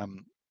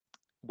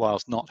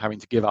whilst not having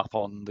to give up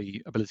on the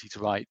ability to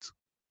write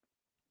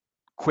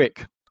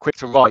quick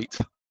to write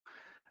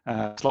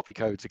sloppy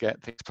code to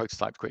get things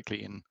prototyped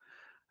quickly in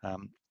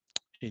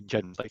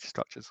general data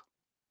structures.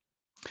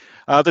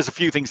 There's a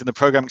few things in the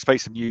programming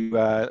space, some new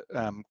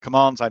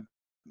commands. I'm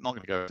not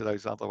going to go into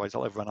those, otherwise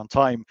I'll overrun on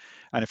time.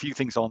 And a few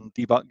things on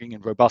debugging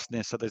and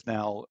robustness. So there's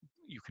now,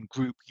 you can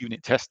group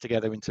unit tests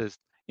together into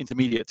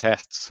intermediate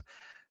tests.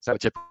 So a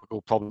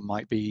typical problem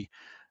might be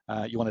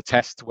you want to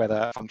test whether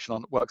a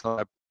function works on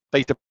a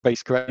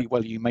database correctly.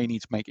 Well, you may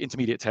need to make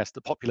intermediate tests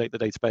to populate the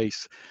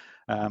database,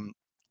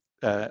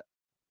 set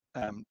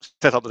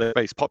up the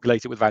database,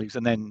 populate it with values,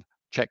 and then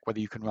check whether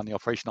you can run the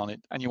operation on it.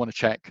 And you want to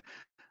check,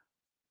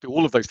 do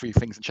all of those 3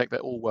 things and check they're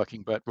all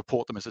working, but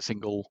report them as a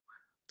single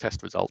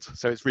test result.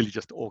 So it's really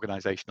just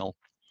organizational.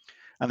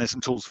 And there's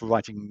some tools for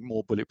writing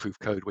more bulletproof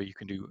code where you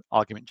can do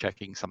argument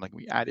checking, something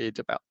we added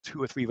about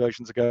 2 or 3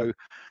 versions ago,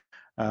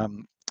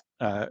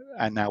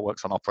 and now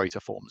works on operator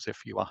forms.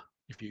 If you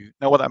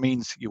know what that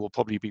means, you will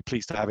probably be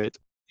pleased to have it.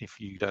 If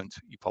you don't,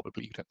 you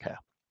probably don't care.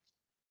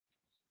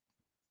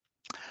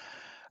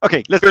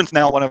 Okay, let's turn to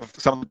now one of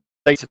some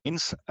data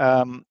means.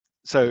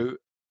 So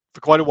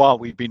for quite a while,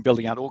 we've been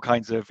building out all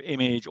kinds of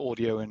image,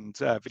 audio, and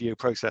video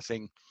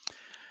processing.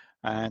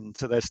 And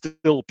so there's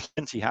still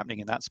plenty happening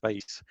in that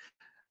space.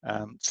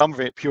 Some of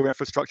it pure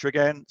infrastructure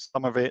again,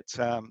 some of it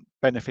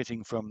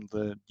benefiting from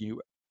the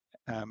new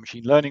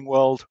machine learning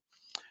world,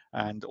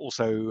 and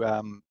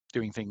also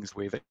doing things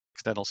with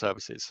external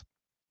services.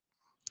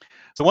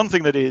 So one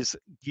thing that is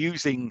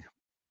using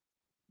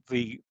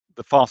the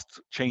fast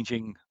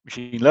changing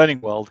machine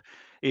learning world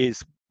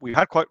is we've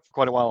had quite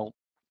a while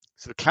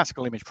sort of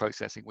classical image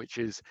processing, which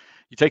is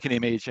you take an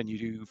image and you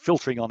do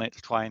filtering on it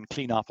to try and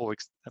clean up all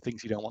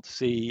things you don't want to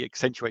see,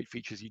 accentuate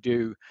features you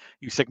do.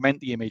 You segment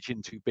the image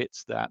into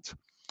bits that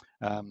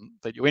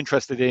you're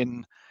interested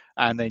in,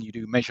 and then you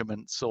do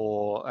measurements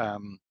or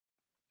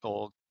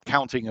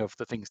counting of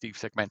the things that you've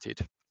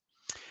segmented.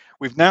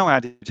 We've now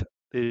added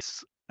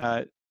this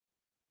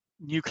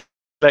new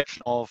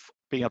collection of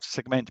being able to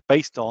segment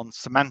based on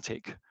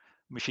semantic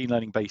machine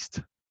learning based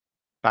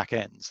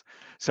backends.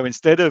 So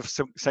instead of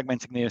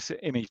segmenting the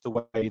image the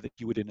way that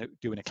you would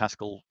do in a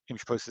classical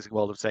image processing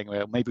world of saying,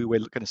 well, maybe we're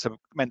going to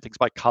segment things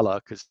by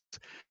color because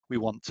we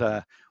want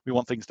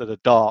things that are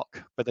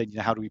dark, but then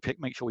how do we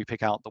make sure we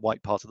pick out the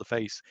white part of the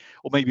face?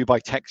 Or maybe by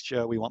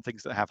texture, we want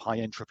things that have high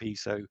entropy,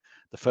 so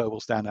the fur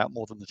will stand out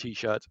more than the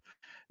t-shirt.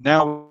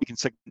 Now we can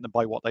segment them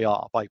by what they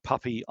are, by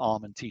puppy,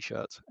 arm, and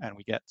t-shirt, and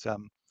we get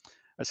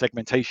a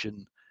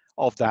segmentation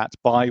of that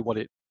by what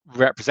it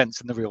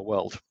represents in the real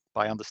world,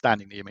 by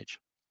understanding the image.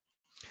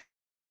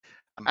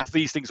 As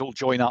these things all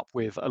join up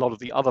with a lot of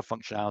the other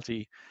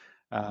functionality,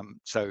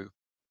 so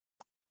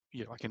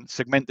I can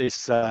segment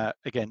this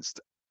against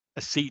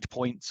a seed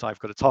point. So I've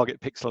got a target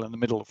pixel in the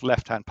middle of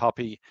left-hand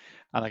puppy,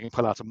 and I can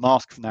pull out a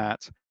mask from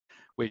that,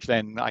 which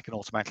then I can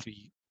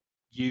automatically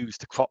use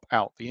to crop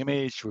out the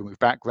image, to remove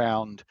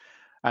background,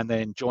 and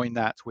then join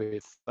that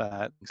with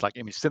things like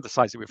image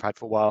synthesizer we've had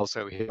for a while.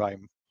 So here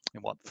I'm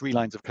in 3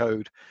 lines of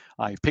code.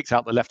 I've picked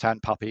out the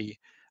left-hand puppy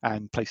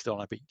and placed it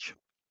on a beach.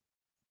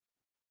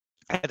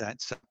 And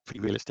that's a pretty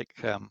realistic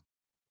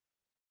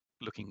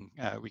looking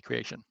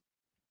recreation.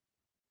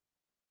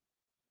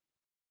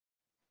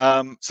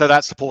 So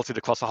that's supported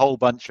across a whole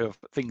bunch of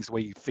things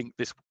where you think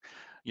this,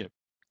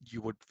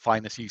 you would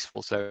find this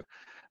useful. So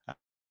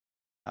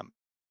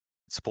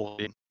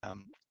supported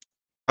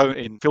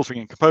in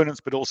filtering and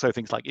components, but also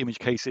things like image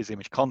cases,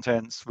 image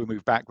contents,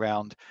 remove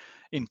background,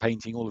 in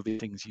painting, all of these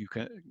things you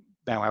can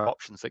now have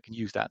options that can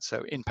use that.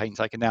 So in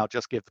paint, I can now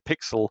just give the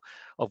pixel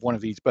of one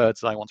of these birds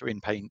that I want to in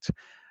paint,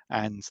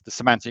 and the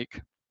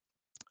semantic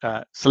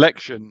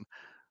selection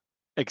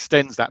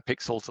extends that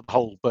pixel to the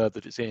whole bird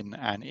that it's in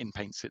and in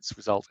paints its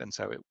result, and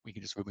so we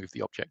can just remove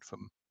the object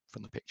from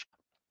the picture.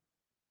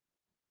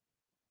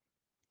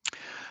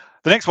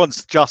 The next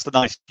one's just a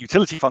nice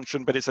utility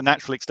function, but it's a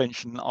natural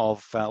extension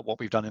of what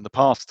we've done in the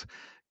past.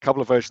 A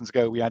couple of versions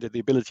ago, we added the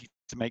ability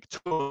to make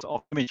tours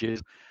of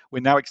images. We're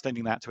now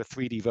extending that to a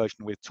 3D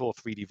version with Tour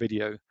 3D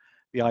video.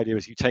 The idea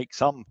is you take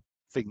something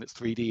that's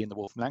 3D in the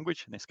Wolfram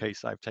language. In this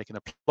case, I've taken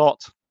a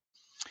plot,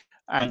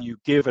 and you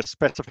give a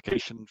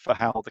specification for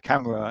how the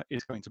camera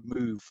is going to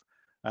move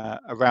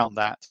around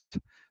that.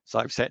 So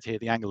I've set here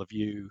the angle of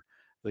view,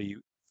 the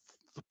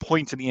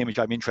point in the image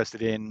I'm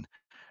interested in,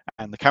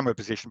 and the camera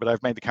position, but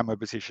I've made the camera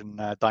position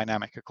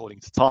dynamic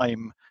according to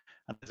time,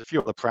 and there's a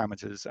few other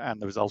parameters,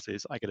 and the result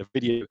is I get a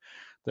video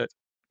that,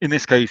 in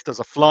this case, does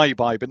a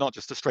flyby, but not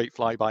just a straight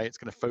flyby. It's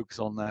going to focus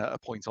on a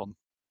point on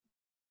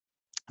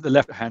the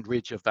left-hand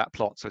ridge of that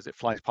plot. So as it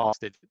flies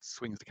past it, it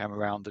swings the camera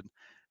around and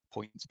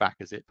points back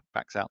as it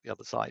backs out the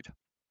other side.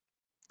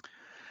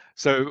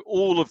 So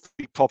all of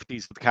the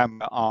properties of the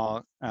camera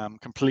are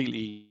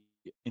completely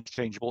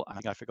interchangeable. I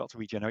think I forgot to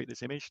regenerate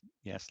this image.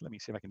 Yes, let me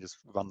see if I can just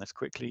run this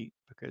quickly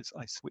because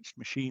I switched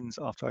machines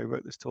after I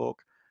wrote this talk.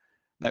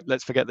 No,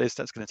 let's forget this.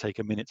 That's going to take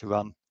a minute to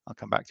run. I'll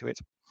come back to it.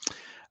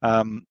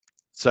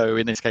 So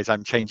in this case,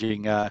 I'm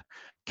changing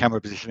camera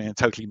position in a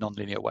totally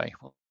non-linear way.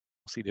 We'll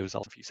see the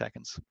result in a few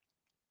seconds.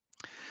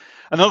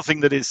 Another thing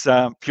that is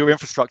pure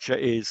infrastructure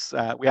is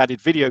we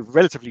added video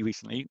relatively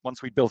recently.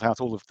 Once we built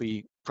out all of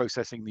the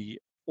processing, the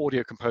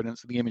audio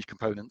components and the image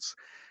components,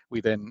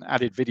 we then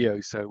added video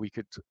so we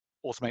could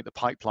automate the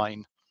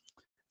pipeline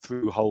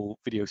through whole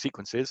video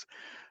sequences.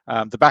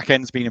 The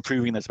backend's been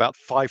improving. There's about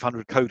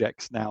 500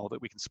 codecs now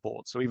that we can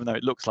support. So even though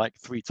it looks like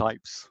 3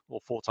 types or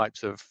 4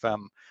 types of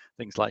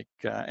things like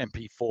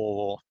MP4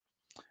 or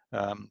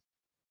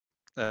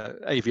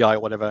AVI or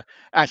whatever,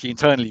 actually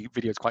internally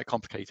video is quite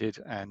complicated,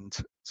 and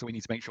so we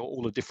need to make sure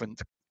all the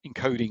different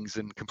encodings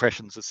and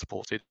compressions are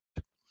supported.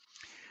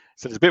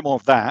 So there's a bit more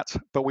of that,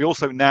 but we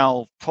also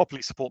now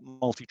properly support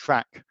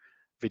multi-track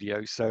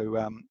video. So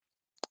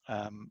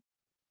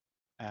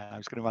I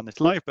was going to run this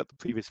live, but the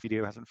previous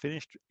video hasn't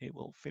finished. It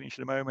will finish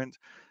in a moment.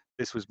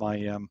 this was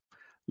my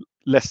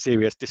less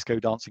serious disco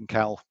dancing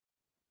cow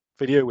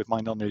video with my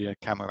non-linear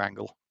camera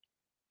angle.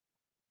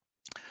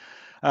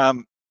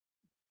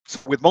 So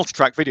with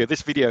multi-track video,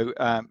 this video,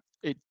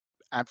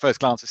 at first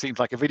glance, it seems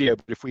like a video,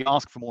 but if we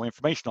ask for more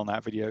information on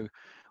that video,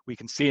 we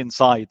can see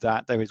inside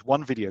that there is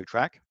one video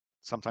track.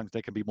 Sometimes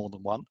there can be more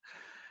than one,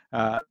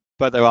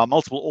 but there are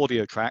multiple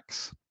audio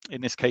tracks. In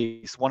this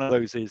case, one of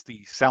those is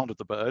the sound of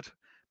the bird,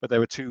 but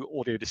there are two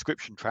audio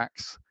description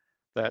tracks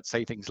that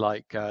say things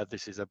like,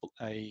 this is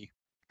a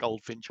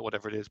goldfinch or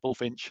whatever it is,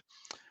 bullfinch.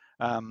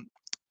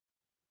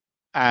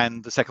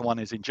 And the second one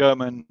is in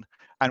German,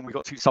 and we've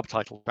got two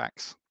subtitle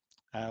tracks,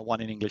 one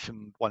in English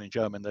and one in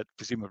German, that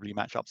presumably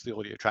match up to the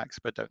audio tracks,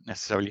 but don't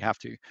necessarily have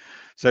to.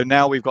 So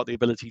now we've got the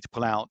ability to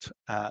pull out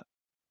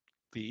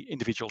the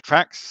individual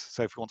tracks.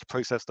 So if we want to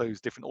process those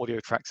different audio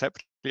tracks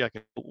separately, I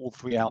can pull all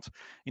three out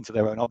into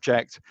their own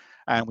object,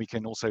 and we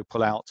can also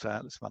pull out,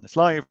 let's run this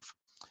live,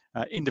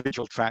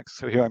 individual tracks.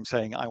 So here I'm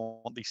saying I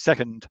want the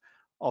second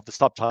of the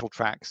subtitle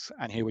tracks,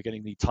 and here we're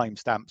getting the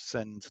timestamps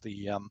and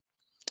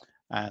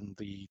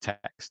the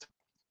text,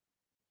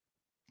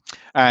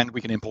 and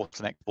we can import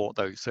and export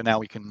those. So now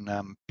we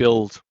can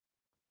build,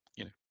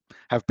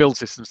 have build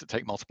systems that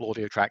take multiple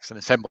audio tracks and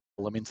assemble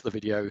them into the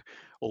video,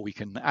 or we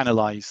can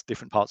analyze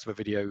different parts of a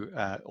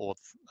video or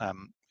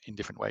in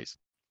different ways.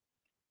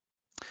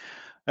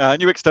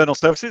 New external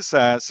services.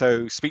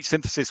 So speech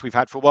synthesis we've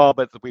had for a while,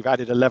 but we've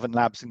added 11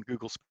 labs in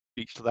Google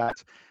Speech to that,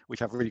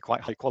 which have really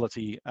quite high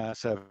quality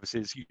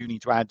services. You do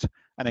need to add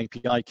an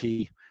API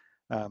key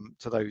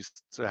to those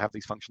to have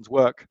these functions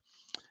work.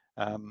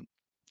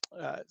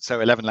 So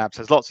 11 Labs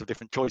has lots of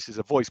different choices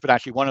of voice, but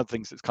actually one of the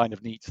things that's kind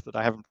of neat that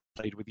I haven't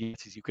played with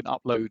yet is you can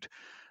upload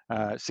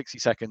 60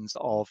 seconds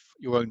of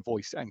your own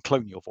voice and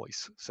clone your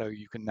voice. So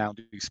you can now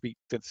do speech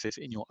synthesis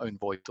in your own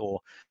voice, or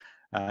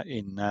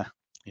in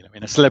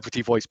a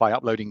celebrity voice by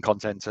uploading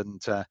content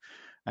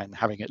and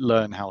having it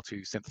learn how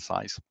to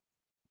synthesize.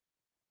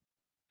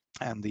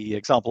 And the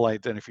example, I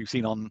don't know if you've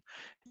seen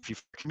if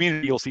you've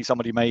community, you'll see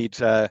somebody made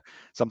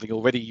something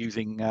already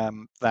using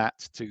that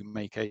to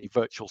make a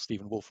virtual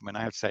Stephen Wolfram, and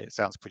I have to say it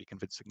sounds pretty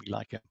convincingly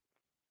like it.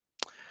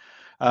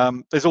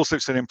 There's also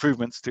some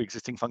improvements to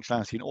existing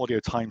functionality in audio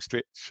time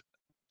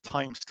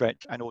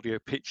stretch and audio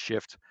pitch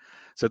shift.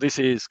 So this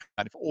is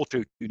kind of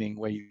auto tuning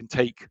where you can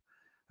take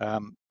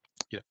a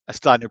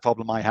standard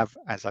problem I have,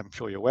 as I'm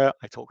sure you're aware,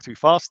 I talk too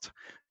fast.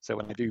 So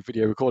when I do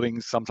video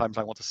recordings, sometimes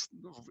I want to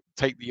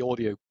take the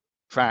audio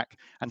track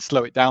and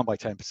slow it down by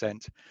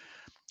 10%.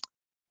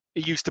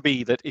 It used to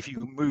be that if you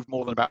move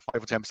more than about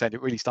 5 or 10%,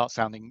 it really starts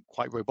sounding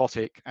quite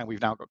robotic, and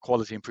we've now got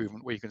quality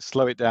improvement where you can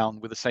slow it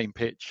down with the same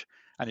pitch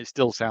and it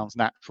still sounds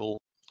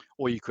natural,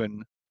 or you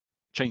can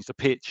change the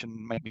pitch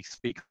and make me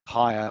speak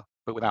higher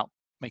but without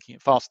making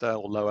it faster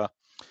or lower,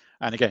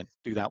 and again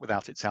do that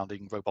without it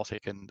sounding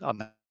robotic and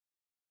unnatural,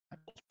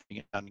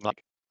 it sounding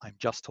like I'm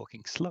just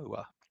talking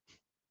slower.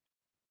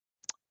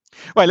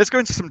 Right, let's go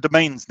into some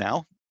domains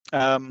now.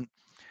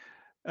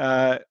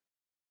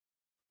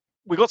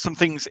 We've got some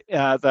things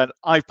that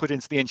I've put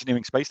into the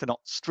engineering space. They're not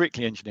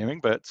strictly engineering,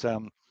 but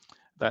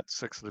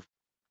that's a sort of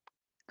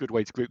good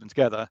way to group them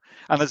together.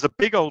 And there's a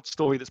big old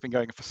story that's been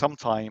going for some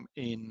time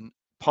in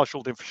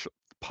partial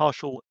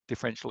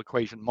differential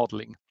equation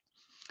modeling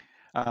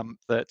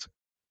that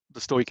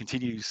the story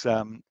continues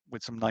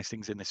with some nice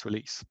things in this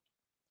release.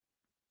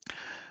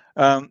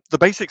 The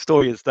basic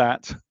story is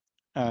that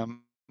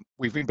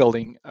we've been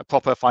building a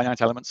proper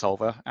finite element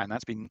solver, and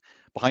that's been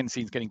behind the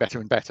scenes getting better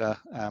and better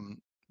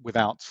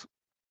without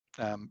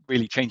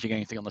really changing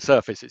anything on the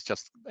surface. It's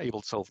just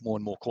able to solve more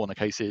and more corner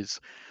cases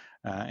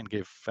and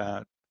give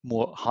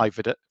more high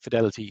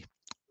fidelity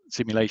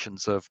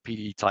simulations of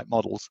PDE type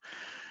models.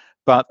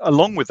 But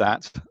along with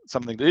that,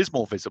 something that is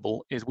more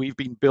visible is we've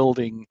been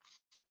building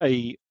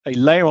a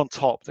layer on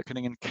top that can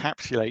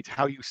encapsulate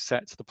how you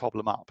set the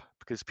problem up,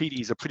 because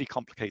PDEs are pretty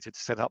complicated to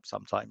set up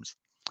sometimes.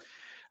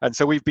 And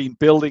so we've been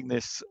building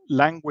this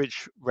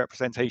language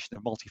representation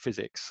of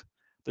multiphysics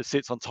that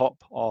sits on top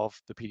of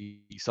the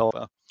PDE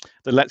solver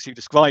that lets you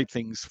describe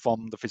things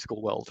from the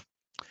physical world.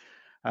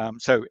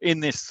 So in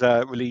this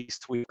release,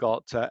 we've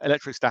got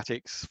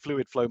electrostatics,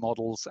 fluid flow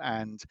models,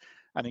 and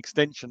an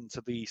extension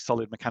to the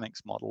solid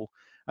mechanics model.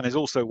 And there's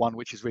also one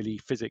which is really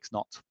physics,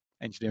 not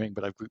engineering,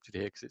 but I've grouped it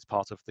here because it's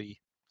part of the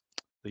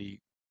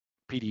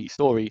PDE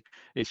story,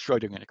 is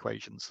Schrödinger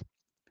equations.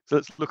 So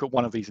let's look at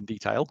one of these in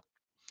detail.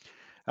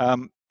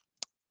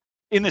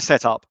 In this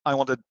setup, I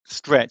want to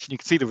stretch, and you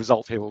can see the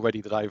result here already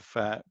that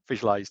I've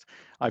visualized.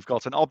 I've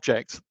got an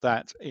object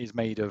that is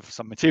made of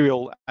some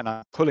material, and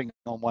I'm pulling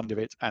on one of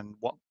it, and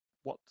what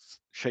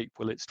shape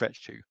will it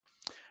stretch to?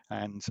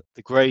 And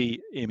the gray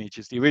image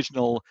is the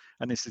original,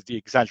 and this is the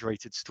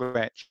exaggerated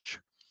stretch,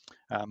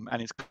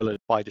 and it's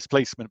colored by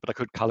displacement, but I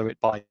could color it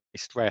by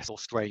stress or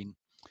strain.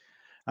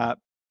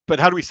 But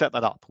how do we set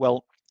that up?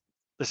 Well,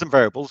 there's some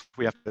variables.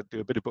 We have to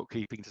do a bit of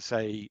bookkeeping to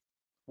say,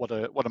 what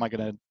am I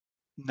going to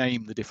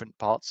name the different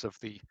parts of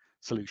the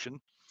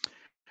solution,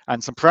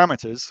 and some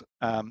parameters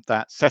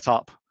that set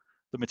up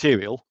the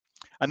material.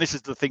 And this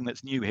is the thing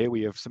that's new here.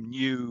 We have some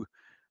new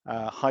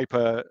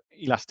hyper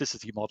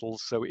elasticity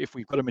models. So if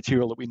we've got a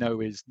material that we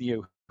know is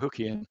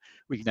neo-Hookean,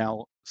 we can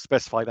now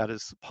specify that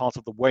as part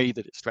of the way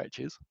that it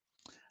stretches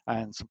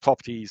and some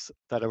properties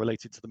that are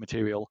related to the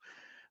material.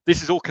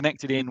 This is all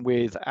connected in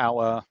with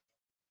our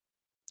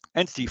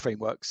entity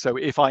framework. So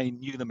if I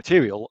knew the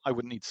material, I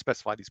wouldn't need to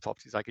specify these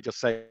properties. I could just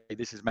say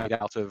this is made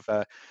out of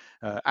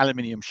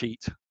aluminium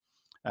sheet,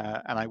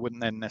 and I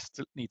wouldn't then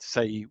need to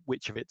say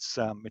which of its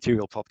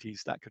material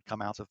properties that could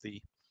come out of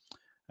the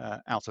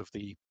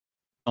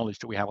knowledge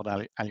that we have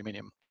on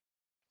aluminium.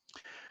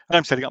 And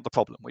I'm setting up the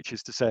problem, which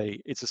is to say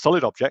it's a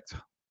solid object.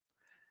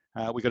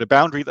 We've got a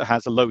boundary that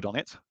has a load on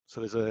it.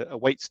 So there's a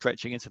weight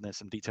stretching into there,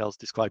 some details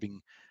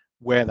describing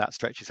where that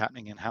stretch is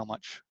happening and how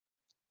much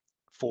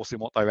force in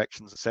what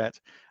directions are set,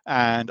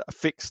 and a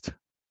fixed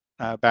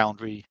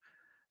boundary.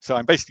 So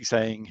I'm basically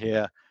saying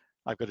here,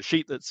 I've got a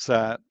sheet that's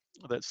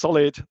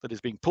solid, that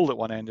is being pulled at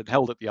one end and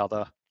held at the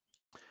other.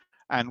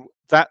 And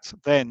that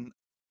then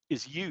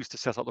is used to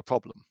set up the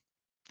problem.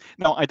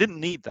 Now, I didn't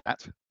need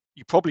that.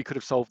 You probably could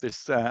have solved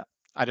this. I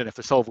don't know if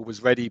the solver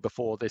was ready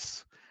before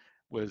this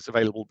was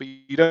available, but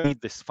you don't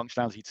need this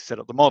functionality to set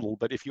up the model.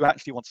 But if you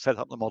actually want to set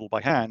up the model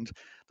by hand,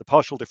 the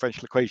partial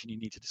differential equation you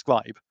need to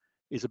describe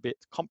is a bit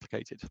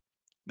complicated.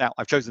 Now,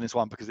 I've chosen this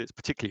one because it's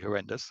particularly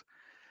horrendous.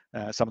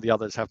 Some of the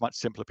others have much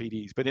simpler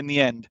PDs, but in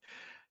the end,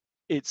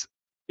 it's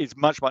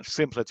much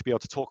simpler to be able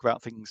to talk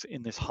about things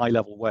in this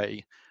high-level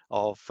way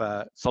of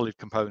solid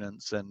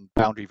components and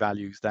boundary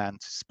values than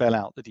to spell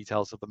out the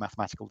details of the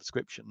mathematical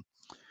description.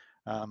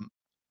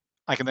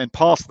 I can then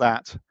pass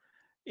that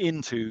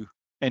into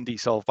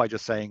NDSolve by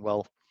just saying,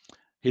 well,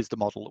 here's the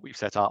model that we've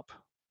set up,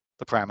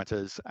 the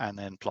parameters, and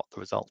then plot the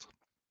result.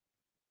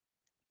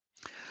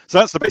 So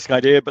that's the basic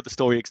idea, but the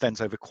story extends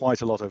over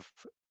quite a lot of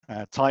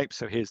types.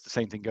 So here's the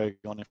same thing going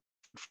on in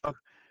flow,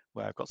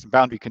 where I've got some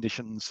boundary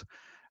conditions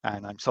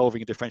and I'm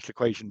solving a differential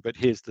equation, but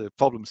here's the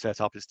problem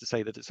set up is to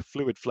say that it's a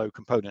fluid flow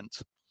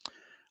component.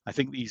 I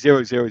think the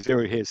 000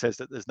 here says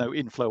that there's no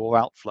inflow or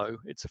outflow.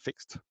 It's a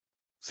fixed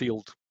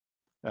sealed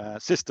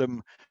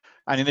system.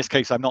 And in this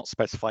case, I'm not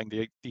specifying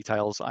the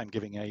details. I'm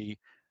giving a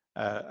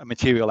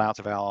material out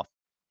of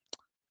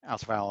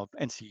our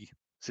entity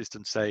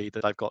system, say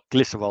that I've got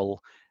glycerol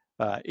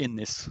in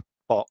this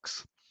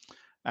box.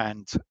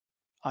 And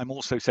I'm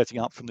also setting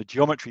up from the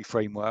geometry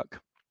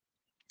framework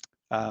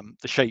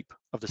the shape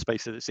of the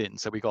space that it's in.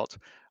 So we got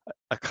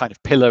a kind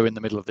of pillar in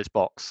the middle of this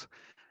box,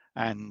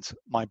 and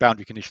my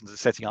boundary conditions are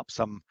setting up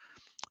some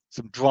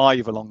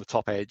drive along the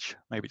top edge.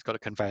 Maybe it's got a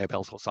conveyor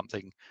belt or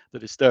something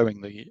that is stirring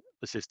the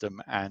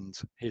system, and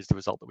here's the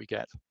result that we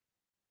get.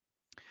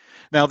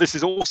 Now, this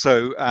is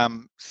also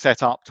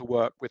set up to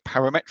work with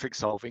parametric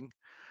solving.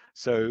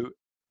 So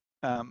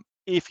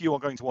if you are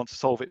going to want to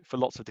solve it for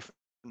lots of different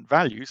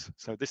values,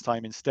 so this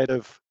time instead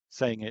of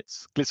saying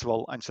it's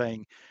glycerol, I'm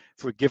saying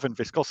for a given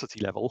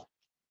viscosity level,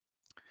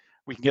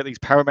 we can get these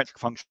parametric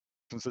functions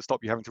that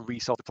stop you having to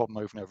resolve the problem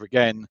over and over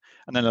again,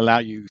 and then allow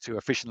you to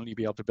efficiently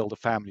be able to build a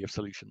family of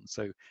solutions.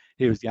 So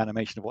here's the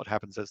animation of what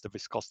happens as the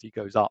viscosity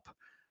goes up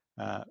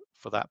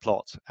for that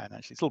plot. And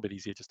actually, it's a little bit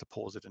easier just to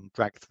pause it and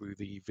drag through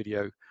the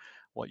video.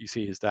 What you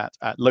see is that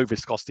at low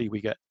viscosity,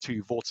 we get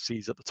two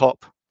vortices at the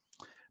top,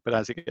 but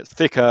as it gets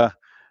thicker,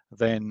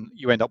 then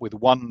you end up with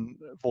one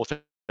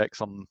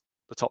vortex on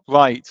the top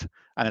right,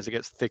 and as it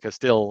gets thicker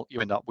still, you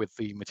end up with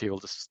the material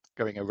just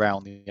going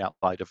around the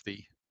outside of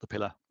the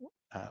pillar.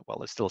 Well,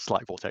 there's still a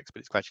slight vortex,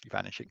 but it's gradually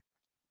vanishing.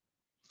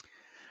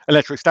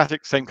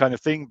 Electrostatic, same kind of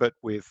thing, but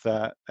with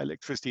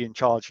electricity and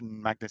charge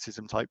and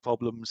magnetism type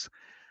problems.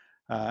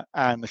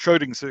 And the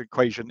Schrödinger's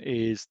equation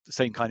is the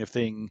same kind of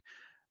thing.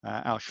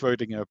 Our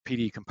Schrödinger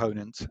PD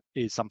component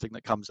is something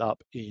that comes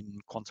up in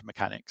quantum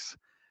mechanics.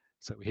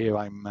 So here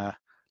I'm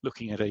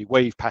looking at a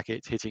wave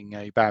packet hitting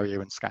a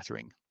barrier and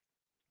scattering.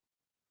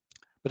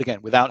 But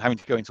again, without having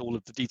to go into all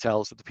of the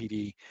details of the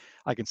PD,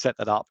 I can set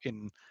that up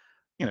in,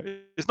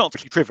 it's not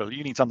really trivial.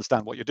 You need to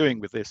understand what you're doing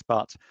with this,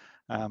 but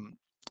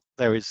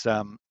there is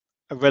a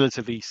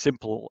relatively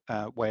simple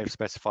way of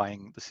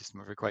specifying the system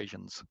of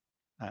equations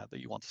that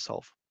you want to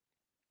solve.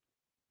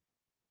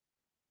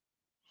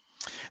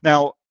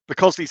 Now,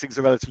 because these things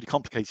are relatively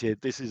complicated,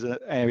 this is an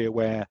area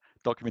where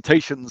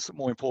documentation's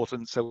more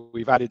important. So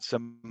we've added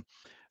some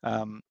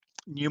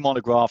new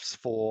monographs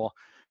for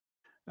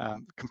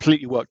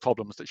completely worked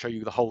problems that show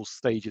you the whole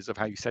stages of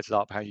how you set it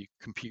up, how you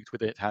compute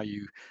with it, how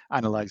you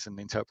analyze and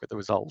interpret the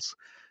results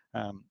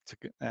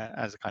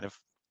as a kind of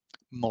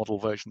model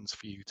versions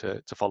for you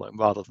to follow,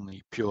 rather than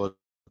the pure,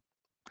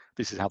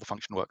 this is how the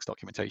function works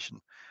documentation.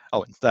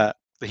 Oh, and the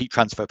heat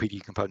transfer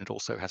PD component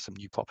also has some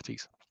new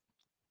properties.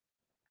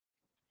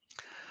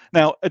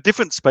 Now, a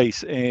different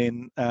space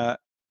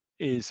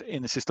is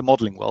in the system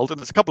modeling world, and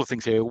there's a couple of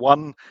things here.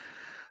 One,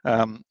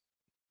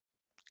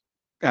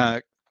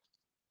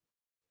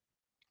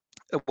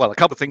 well, a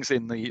couple of things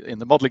in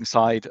the modeling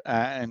side,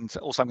 and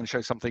also I'm going to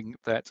show something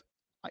that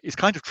is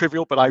kind of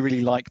trivial, but I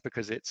really like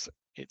because it's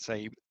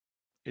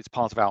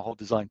part of our whole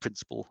design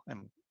principle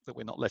and that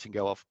we're not letting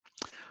go of.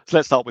 So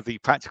let's start with the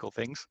practical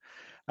things.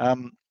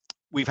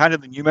 We've had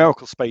in the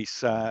numerical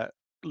space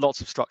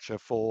lots of structure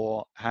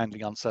for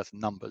handling uncertain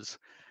numbers,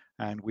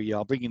 and we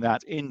are bringing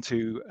that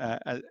into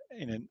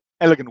in an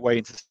elegant way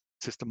into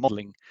system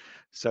modeling.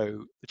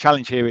 So the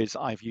challenge here is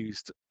I've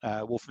used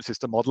Wolfram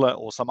System Modeler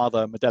or some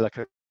other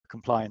Modelica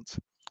compliant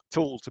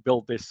tool to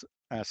build this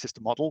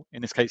system model.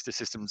 In this case, the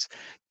systems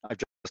I've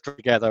just put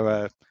together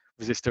a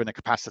resistor and a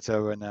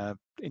capacitor and an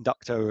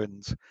inductor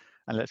and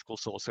an electrical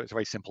source. So it's a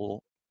very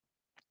simple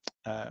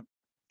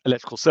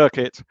electrical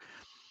circuit.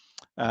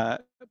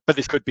 But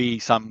this could be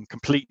some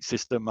complete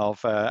system of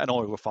an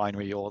oil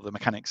refinery or the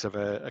mechanics of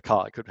a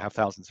car. It could have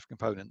thousands of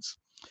components.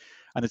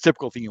 And the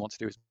typical thing you want to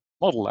do is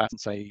model that and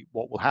say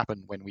what will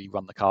happen when we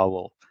run the car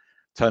or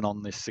turn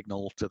on this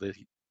signal to the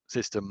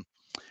system.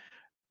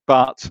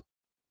 But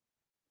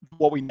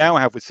what we now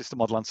have with system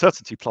model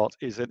uncertainty plot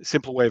is a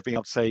simple way of being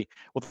able to say,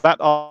 well, that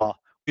R,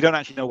 we don't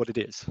actually know what it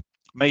is.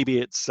 Maybe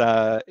it's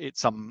not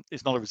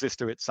a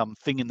resistor, it's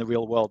something in the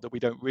real world that we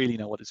don't really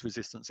know what its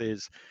resistance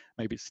is.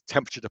 Maybe it's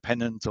temperature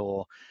dependent,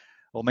 or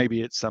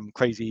maybe it's some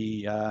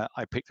crazy,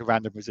 I picked a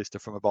random resistor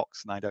from a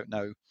box and I don't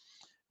know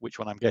which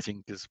one I'm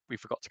getting because we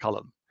forgot to color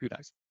them. Who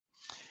knows?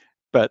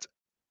 But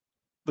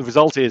the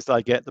result is that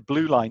I get the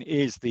blue line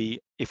is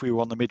if we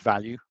were on the mid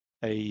value,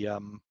 a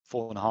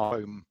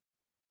 4.5 ohm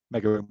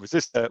mega ohm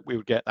resistor, we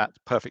would get that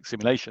perfect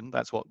simulation.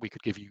 That's what we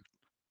could give you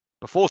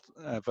before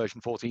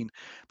version 14.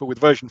 But with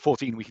version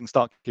 14, we can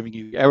start giving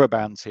you error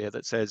bands here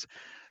that says,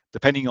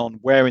 depending on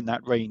where in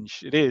that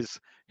range it is,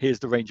 here's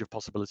the range of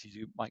possibilities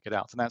you might get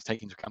out. And that's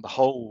taking into account the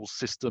whole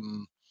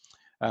system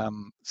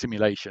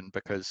simulation,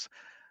 because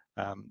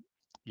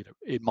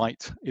it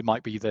might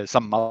be there's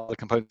some other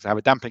components that have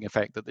a damping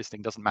effect that this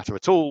thing doesn't matter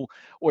at all,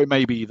 or it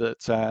may be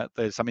that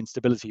there's some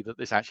instability that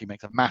this actually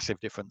makes a massive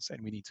difference,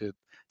 and we need to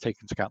take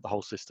into account the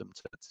whole system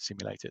to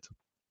simulate it.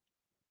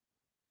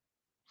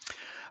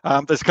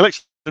 There's a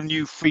collection of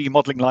new free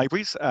modeling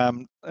libraries.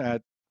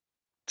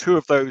 Two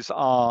of those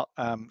are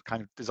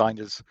kind of designed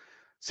as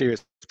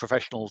serious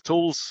professional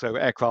tools, so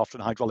aircraft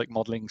and hydraulic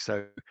modeling.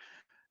 So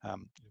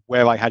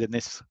where I had in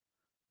this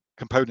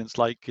components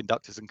like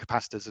inductors and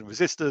capacitors and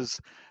resistors,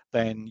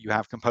 then you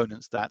have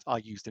components that are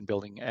used in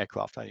building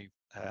aircraft. I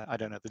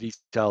don't know the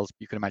details,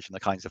 but you can imagine the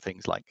kinds of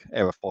things like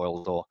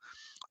aerofoils or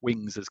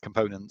wings as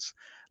components.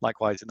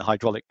 Likewise in the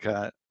hydraulic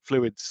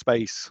fluid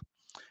space.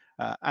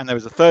 And there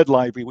is a third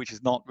library which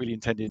is not really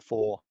intended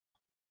for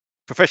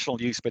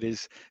professional use, but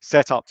is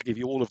set up to give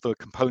you all of the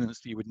components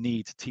that you would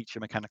need to teach a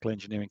mechanical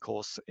engineering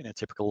course in a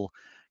typical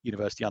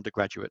university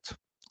undergraduate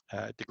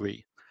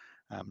degree.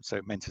 So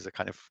meant as a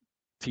kind of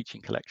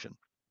teaching collection.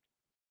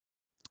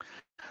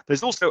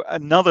 There's also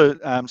another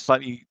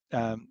slightly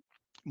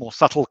more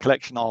subtle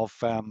collection of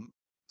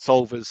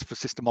solvers for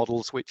system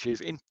models, which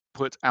is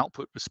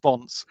input-output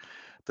response,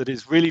 that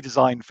is really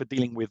designed for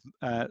dealing with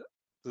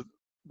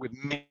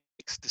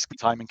mixed discrete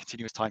time and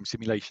continuous time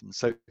simulations.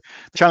 So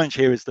the challenge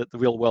here is that the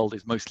real world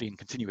is mostly in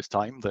continuous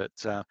time, that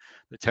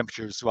the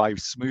temperatures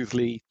rise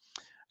smoothly,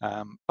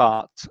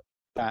 but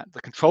that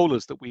the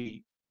controllers that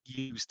we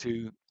use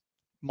to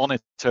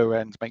monitor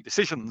and make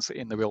decisions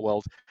in the real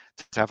world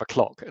to have a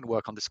clock and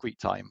work on discrete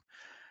time.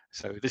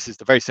 So this is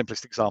the very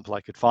simplest example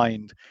I could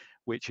find,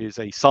 which is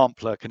a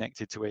sampler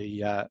connected to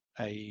a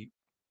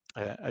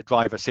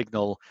driver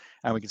signal,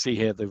 and we can see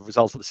here the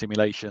result of the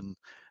simulation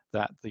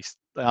that the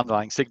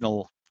underlying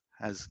signal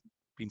has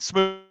been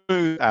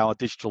smooth. Our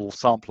digital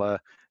sampler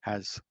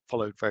has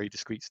followed very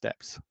discrete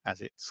steps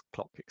as its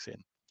clock kicks in.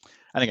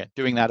 And again,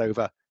 doing that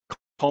over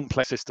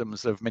complex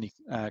systems of many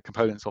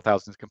components or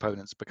thousands of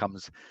components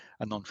becomes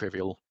a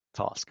non-trivial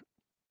task.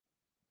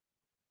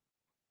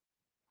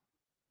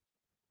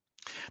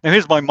 Now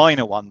here's my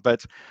minor one,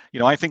 but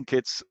I think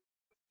it's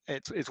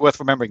worth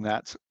remembering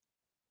that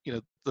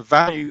the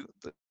value,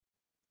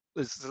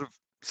 there's sort of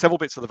several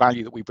bits of the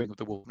value that we bring with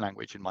the Wolfram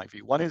language, in my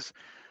view. One is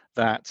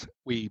that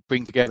we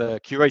bring together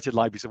curated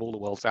libraries of all the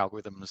world's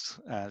algorithms,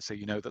 so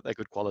you know that they're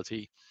good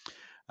quality.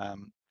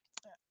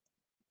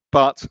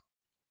 But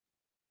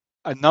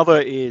another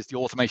is the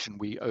automation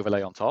we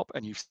overlay on top,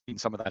 and you've seen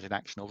some of that in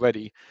action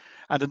already.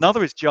 And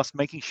another is just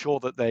making sure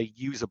that they're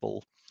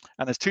usable.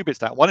 And there's two bits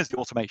to that. One is the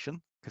automation,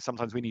 because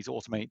sometimes we need to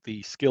automate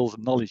the skills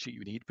and knowledge that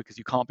you need, because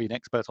you can't be an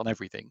expert on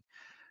everything.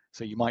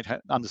 So you might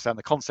understand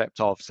the concept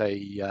of,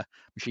 say,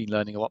 machine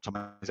learning or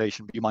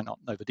optimization, but you might not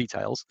know the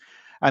details.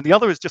 And the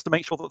other is just to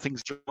make sure that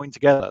things join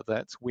together,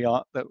 that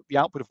the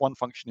output of one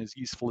function is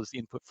useful as the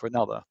input for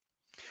another.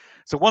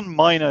 So one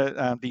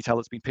minor detail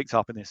that's been picked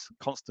up in this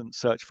constant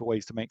search for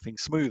ways to make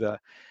things smoother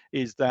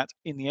is that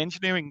in the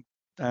engineering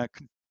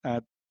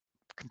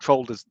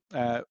controller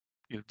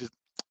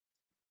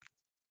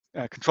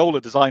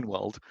design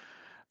world,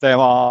 there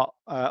are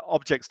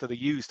objects that are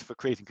used for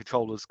creating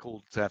controllers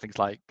called things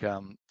like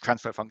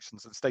transfer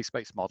functions and state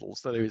space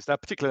models. So there is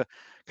that particular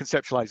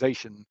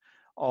conceptualization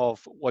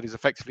of what is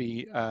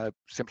effectively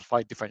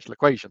simplified differential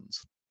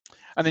equations.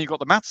 And then you've got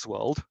the maths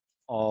world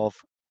of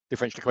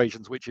differential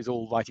equations, which is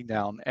all writing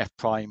down f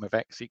prime of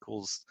x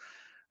equals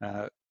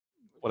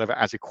whatever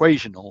as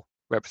equational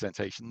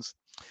representations.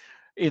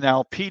 In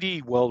our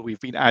PD world, we've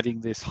been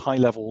adding this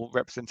high-level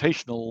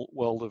representational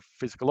world of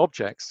physical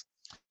objects,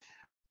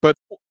 but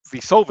the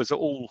solvers are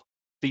all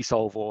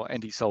dsolve or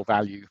ndsolve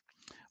value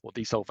or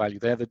dsolve value.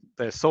 They're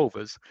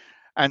solvers.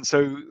 And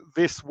so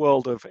this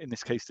world of, in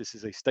this case, this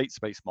is a state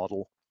space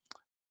model,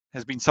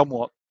 has been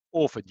somewhat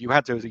orphaned. You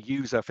had to, as a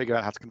user, figure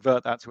out how to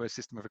convert that to a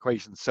system of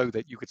equations so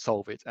that you could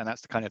solve it. And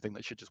that's the kind of thing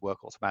that should just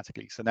work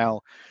automatically. So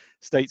now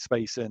state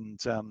space and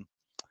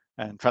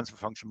transfer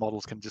function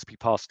models can just be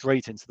passed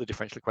straight into the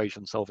differential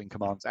equation solving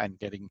commands and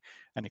getting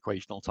an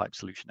equational type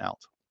solution out.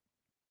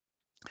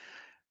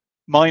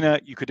 Minor,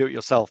 you could do it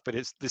yourself, but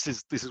this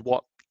is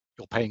what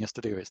you're paying us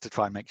to do, is to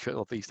try and make sure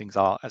that these things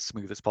are as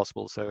smooth as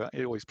possible. So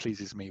it always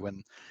pleases me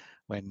when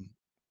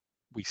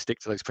we stick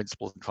to those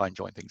principles and try and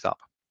join things up.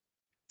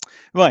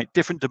 Right,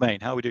 different domain.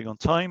 How are we doing on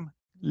time?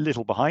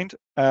 Little behind.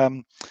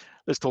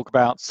 Let's talk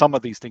about some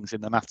of these things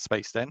in the math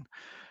space then.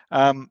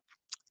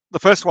 The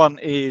first one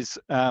is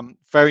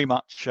very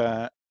much,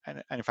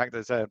 and in fact,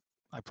 I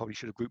probably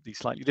should have grouped these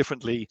slightly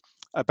differently,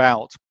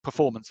 about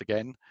performance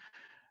again.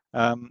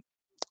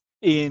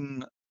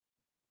 In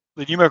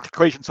the numerical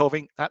equation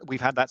solving, that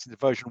we've had that since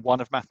version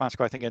 1 of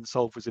Mathematica. I think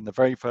NSolve was in the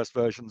very first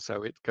version,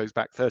 so it goes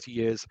back 30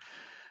 years.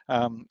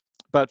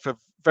 But for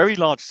very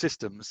large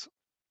systems,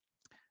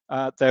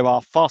 there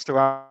are faster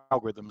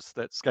algorithms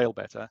that scale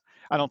better.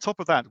 And on top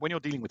of that, when you're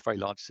dealing with very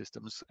large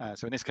systems,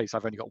 so in this case,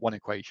 I've only got one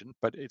equation,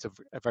 but it's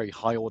a very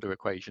high order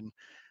equation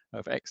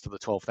of x to the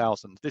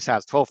 12,000. This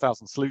has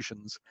 12,000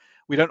 solutions.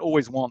 We don't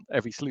always want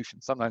every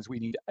solution. Sometimes we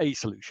need a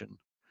solution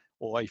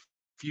or a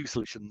few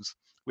solutions.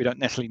 We don't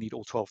necessarily need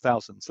all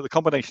 12,000. So the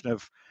combination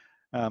of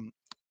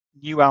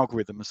new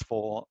algorithms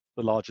for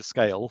the larger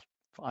scale,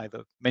 for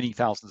either many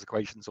thousands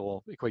equations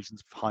or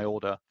equations of high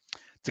order,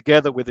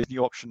 together with this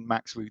new option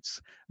max roots,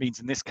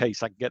 means in this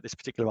case I can get this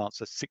particular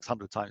answer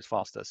 600 times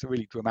faster. So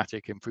really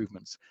dramatic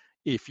improvements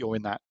if you're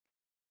in that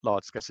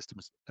large scale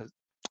systems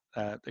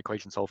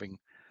equation solving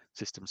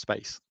system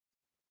space.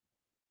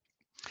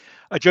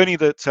 A journey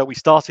that we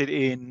started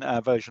in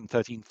version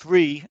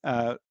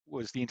 13.3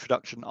 was the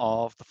introduction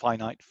of the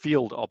finite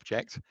field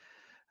object.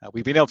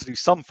 We've been able to do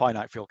some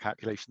finite field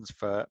calculations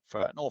for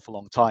an awful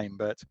long time,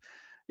 but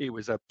it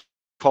was a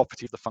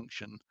property of the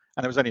function,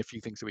 and there was only a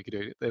few things that we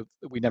could do.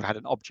 We never had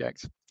an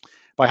object.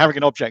 By having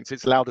an object,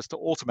 it's allowed us to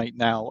automate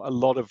now a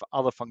lot of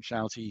other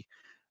functionality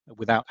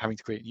without having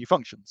to create new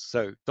functions.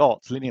 So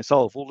dot, linear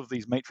solve, all of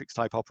these matrix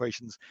type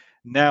operations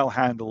now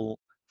handle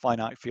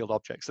finite field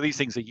objects. So these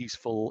things are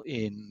useful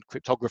in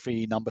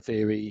cryptography, number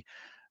theory.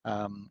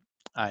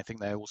 I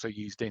think they're also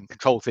used in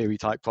control theory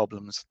type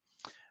problems.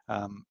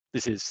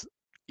 This is,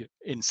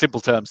 in simple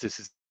terms, this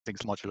is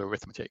things modular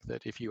arithmetic,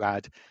 that if you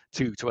add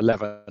 2 to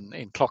 11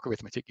 in clock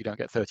arithmetic, you don't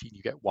get 13,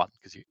 you get 1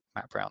 because you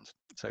map round.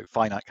 So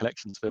finite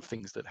collections of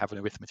things that have an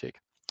arithmetic.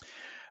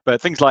 But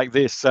things like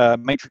this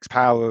matrix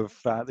power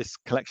of this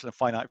collection of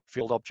finite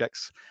field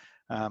objects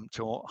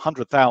to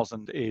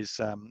 100,000 is,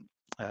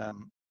 I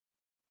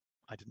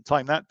didn't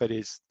time that, but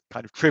is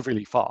kind of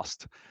trivially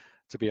fast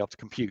to be able to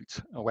compute.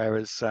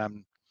 Whereas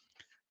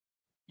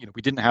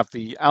we didn't have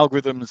the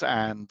algorithms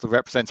and the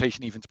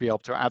representation even to be able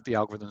to add the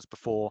algorithms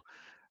before.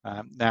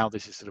 Now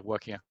this is sort of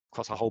working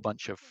across a whole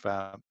bunch of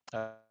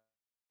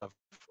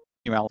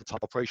new alpha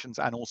type operations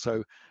and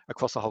also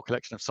across a whole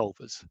collection of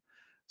solvers.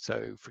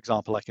 So for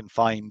example, I can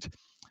find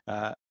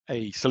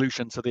a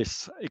solution to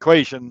this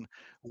equation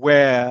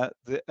where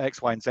the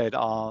x, y, and z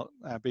are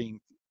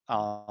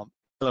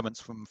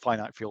elements from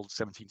finite field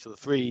 17 to the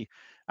 3,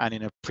 and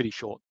in a pretty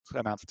short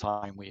amount of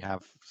time we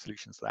have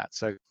solutions to that.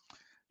 So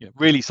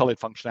really solid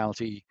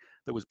functionality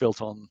that was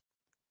built on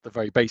the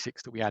very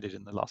basics that we added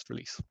in the last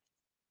release.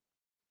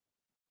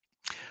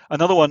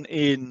 Another one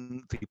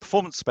in the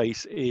performance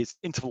space is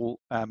interval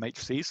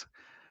matrices.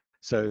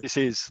 So this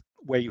is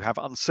where you have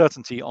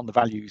uncertainty on the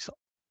values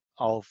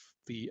of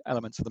the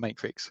elements of the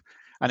matrix.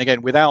 And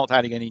again, without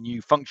adding any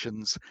new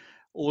functions,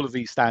 all of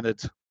these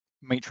standard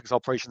matrix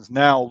operations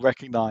now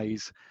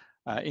recognize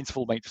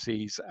interval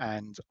matrices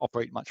and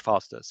operate much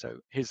faster. So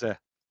here's an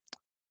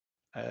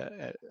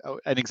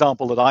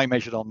example that I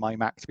measured on my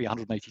Mac to be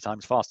 180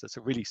 times faster.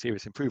 So really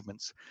serious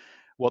improvements.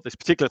 What this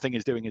particular thing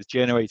is doing is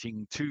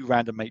generating 2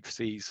 random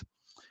matrices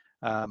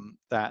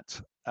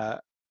that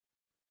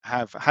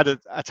have had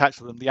attached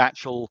to them the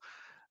actual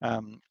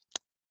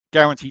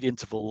guaranteed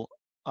interval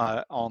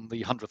on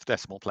the 100th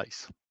decimal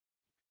place.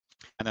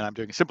 And then I'm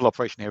doing a simple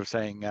operation here of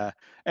saying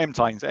m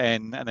times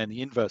n, and then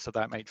the inverse of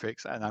that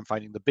matrix, and I'm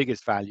finding the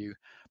biggest value.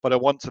 But I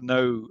want to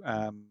know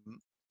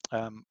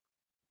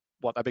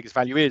what that biggest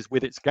value is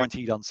with its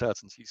guaranteed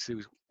uncertainty. So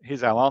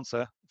here's our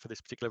answer for this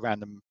particular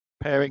random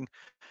pairing,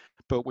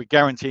 but we're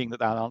guaranteeing that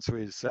that answer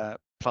is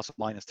plus or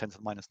minus 10 to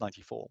the minus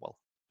 94. Well,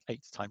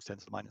 8 times 10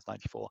 to the minus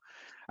 94.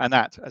 And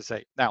that, as I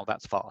say, now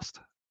that's fast.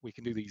 We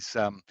can do these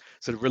sort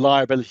of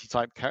reliability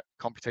type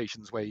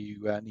computations where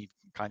you need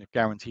kind of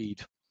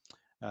guaranteed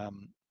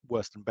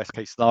worst and best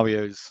case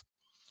scenarios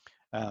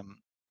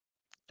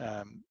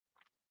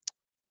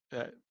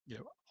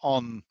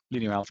on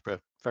linear algebra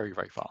very,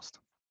 very fast.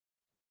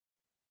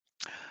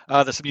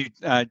 There's some new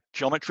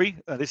geometry.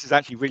 This is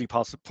actually really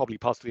probably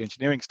part of the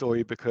engineering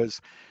story, because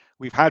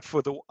we've had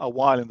for a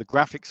while in the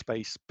graphic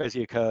space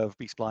Bezier curve,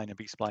 B-spline, and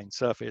B-spline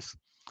surface,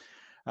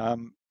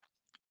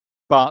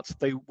 but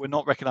they were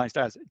not recognized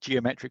as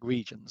geometric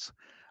regions.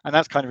 And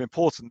that's kind of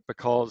important,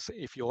 because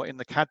if you're in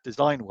the CAD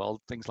design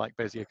world, things like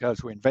Bezier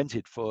curves were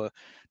invented for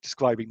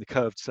describing the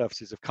curved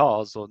surfaces of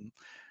cars.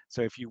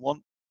 So if you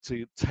want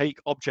to take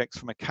objects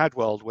from a CAD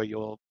world where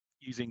you're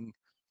using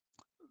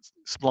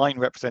spline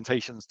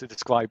representations to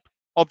describe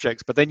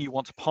objects, but then you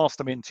want to pass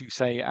them into,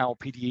 say, our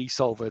PDE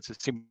solver to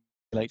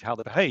simulate how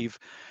they behave,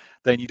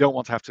 then you don't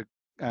want to have to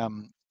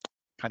kind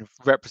of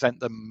represent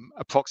them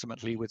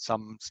approximately with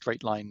some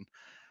straight line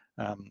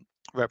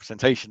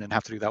representation and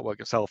have to do that work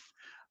yourself.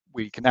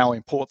 We can now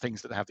import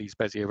things that have these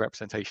Bezier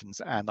representations,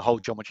 and the whole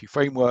geometry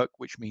framework,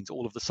 which means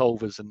all of the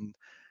solvers and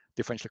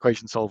differential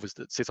equation solvers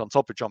that sit on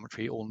top of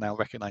geometry, all now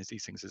recognize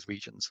these things as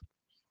regions.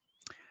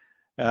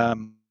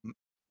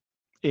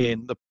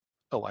 In the,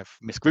 I've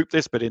misgrouped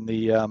this, but in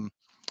the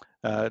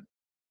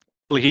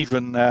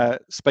polyhedron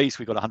space,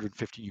 we've got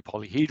 150 new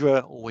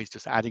polyhedra, always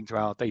just adding to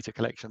our data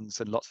collections,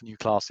 and lots of new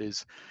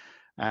classes,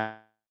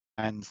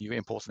 and new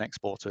import and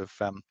export of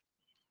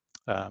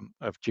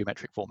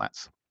geometric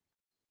formats.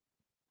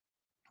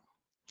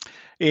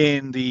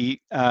 In the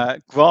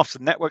graphs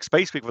and network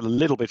space, we've got a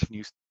little bit of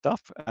new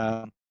stuff.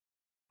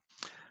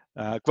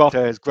 Graph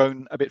has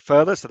grown a bit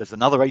further, so there's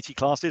another 80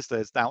 classes.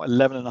 There's now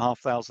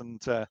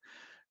 11,500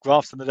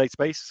 graphs in the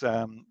database,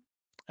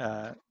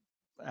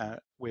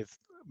 with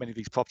many of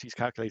these properties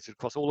calculated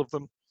across all of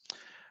them.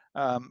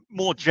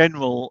 More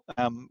general,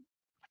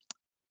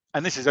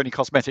 and this is only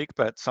cosmetic,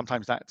 but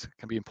sometimes that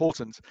can be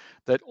important,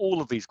 that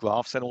all of these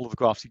graphs and all of the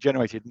graphs you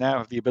generated now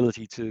have the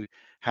ability to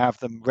have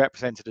them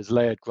represented as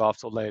layered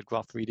graphs or layered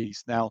graph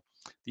 3Ds. Now,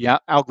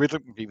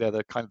 algorithmically, they're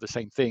the kind of the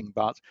same thing,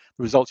 but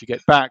the results you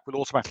get back will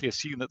automatically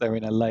assume that they're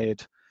in a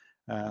layered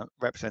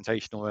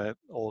representation,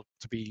 or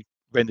to be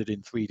rendered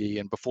in 3D,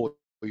 and before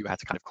you had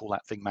to kind of call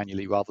that thing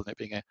manually rather than it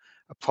being a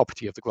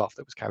property of the graph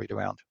that was carried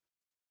around.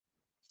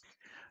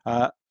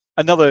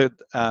 Another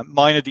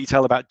minor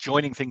detail about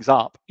joining things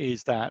up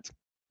is that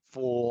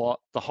for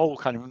the whole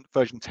kind of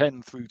version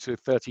 10 through to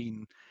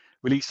 13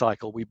 release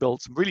cycle, we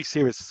built some really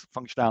serious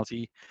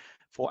functionality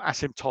for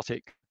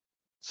asymptotic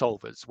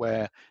solvers,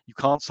 where you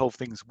can't solve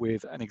things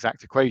with an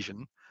exact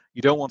equation.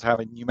 You don't want to have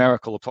a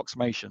numerical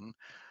approximation,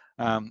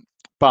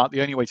 but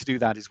the only way to do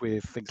that is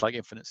with things like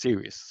infinite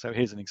series. So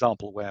here's an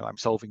example where I'm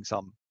solving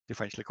some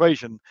differential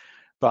equation,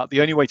 but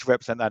the only way to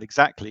represent that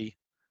exactly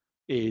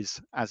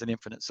is as an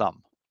infinite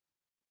sum.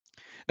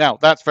 Now,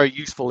 that's very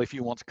useful if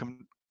you want to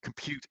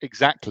compute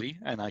exactly,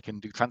 and I can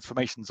do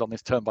transformations on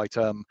this term by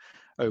term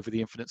over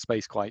the infinite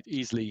space quite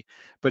easily.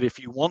 But if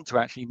you want to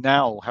actually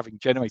now, having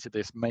generated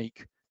this,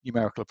 make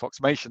numerical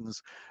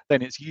approximations,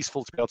 then it's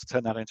useful to be able to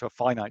turn that into a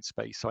finite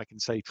space. So I can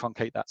say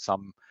truncate that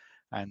sum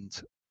and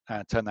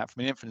turn that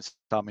from an infinite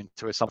sum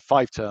into a sum of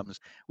 5 terms,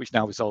 which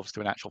now resolves to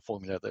an actual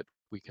formula that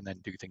we can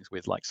then do things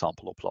with, like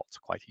sample or plot,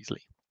 quite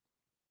easily.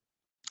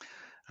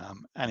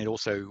 And it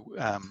also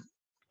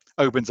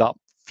opens up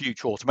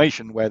future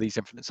automation where these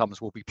infinite sums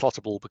will be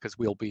plottable, because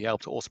we'll be able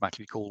to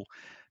automatically call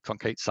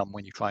truncate sum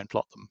when you try and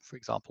plot them, for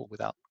example,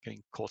 without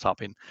getting caught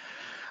up in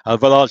a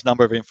large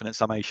number of infinite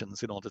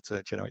summations in order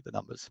to generate the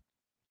numbers.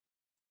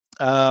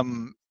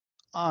 I'm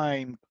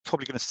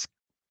probably going to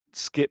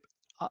skip,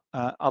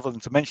 other than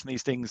to mention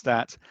these things,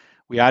 that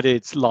we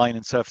added line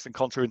and surface and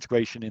contour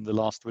integration in the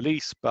last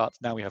release, but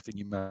now we have the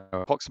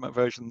numerical approximate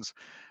versions,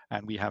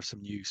 and we have some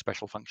new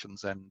special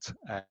functions and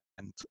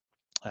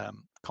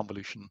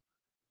convolution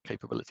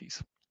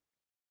capabilities.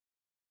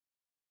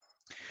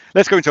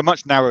 Let's go into a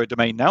much narrower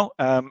domain now.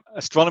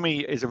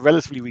 Astronomy is a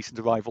relatively recent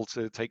arrival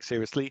to take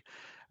seriously,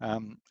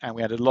 and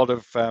we had a lot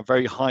of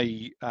very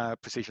high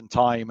precision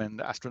time and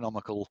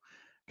astronomical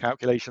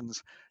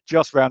calculations.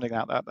 Just rounding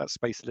out that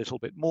space a little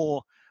bit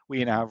more,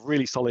 we now have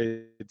really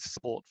solid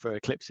support for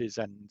eclipses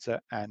and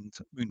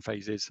moon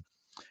phases.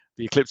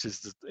 The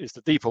eclipses is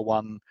the deeper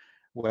one,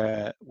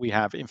 where we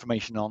have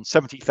information on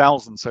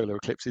 70,000 solar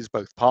eclipses,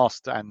 both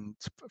past and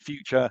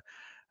future,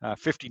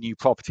 50 new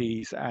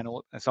properties, and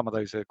some of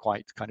those are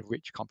quite kind of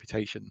rich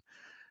computation.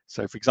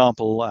 So, for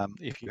example,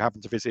 if you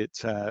happen to visit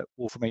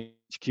Wolfram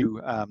HQ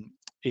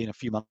in a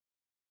few months'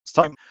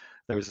 time,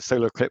 there is a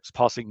solar eclipse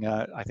passing,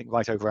 I think,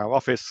 right over our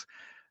office.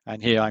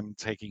 And here I'm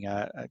taking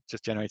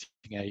just generating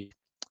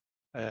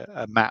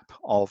a map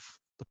of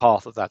the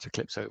path of that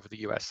eclipse over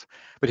the US.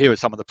 But here are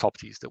some of the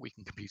properties that we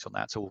can compute on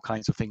that. So all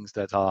kinds of things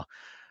that are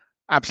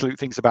absolute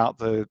things about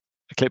the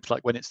eclipse,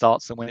 like when it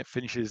starts and when it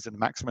finishes and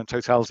maximum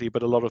totality,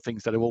 but a lot of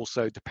things that are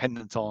also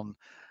dependent on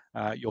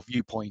your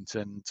viewpoint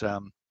and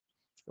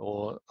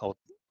or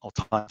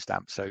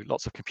timestamp. So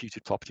lots of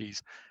computed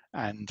properties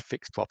and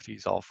fixed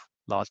properties of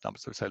large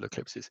numbers of solar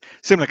eclipses.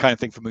 Similar kind of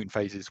thing for moon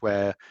phases,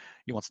 where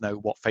you want to know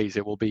what phase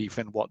it will be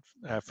from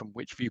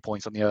which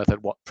viewpoints on the Earth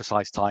at what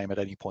precise time at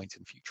any point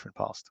in future and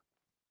past.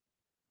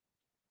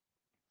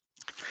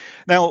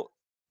 Now,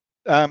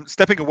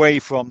 stepping away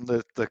from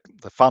the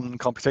fun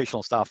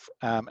computational stuff,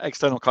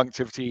 external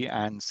connectivity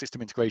and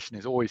system integration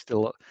is always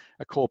still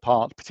a core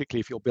part, particularly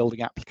if you're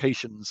building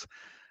applications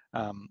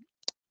um,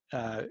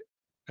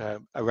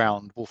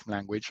 around Wolfram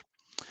language.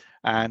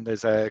 And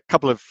there's a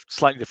couple of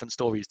slightly different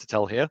stories to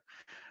tell here.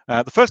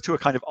 The first two are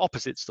kind of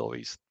opposite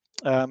stories.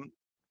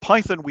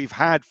 Python, we've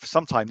had for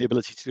some time the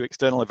ability to do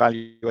external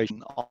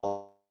evaluation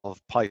of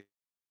Python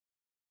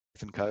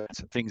code.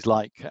 Things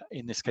like,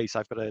 in this case,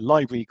 I've got a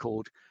library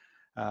called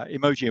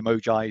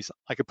emojis.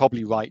 I could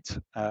probably write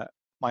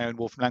my own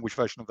Wolfram language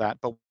version of that,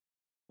 but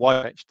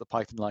why fetch the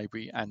Python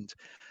library and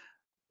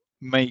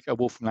make a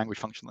Wolfram language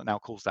function that now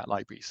calls that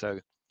library? So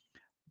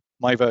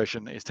my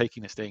version is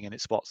taking this thing and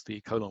it spots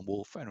the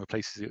 :wolf and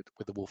replaces it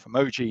with the wolf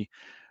emoji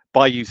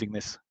by using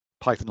this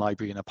Python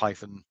library in a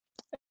Python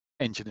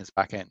engine as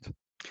back end.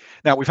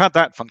 Now, we've had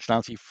that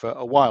functionality for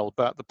a while,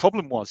 but the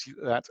problem was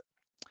that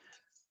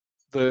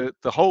the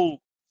whole,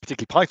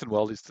 particularly Python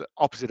world, is the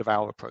opposite of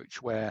our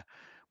approach, where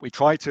we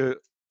try to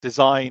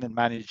design and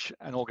manage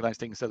and organize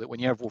things so that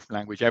when you have Wolfram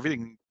language,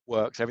 everything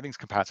works, everything's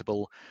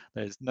compatible.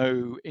 There's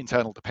no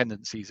internal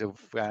dependencies of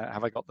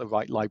have I got the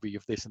right library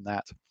of this and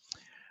that.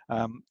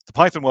 The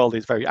Python world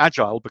is very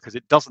agile because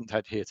it doesn't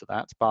adhere to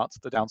that, but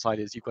the downside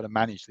is you've got to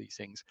manage these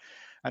things.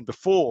 And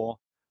before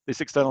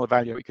this external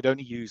evaluator, it could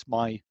only use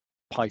my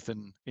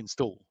Python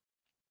install.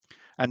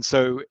 And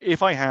so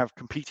if I have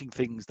competing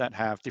things that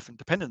have different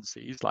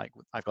dependencies, like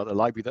I've got a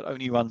library that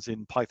only runs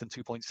in Python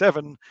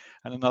 2.7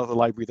 and another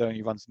library that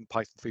only runs in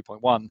Python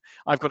 3.1,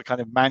 I've got to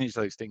kind of manage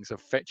those things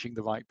of fetching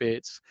the right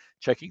bits,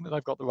 checking that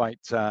I've got the right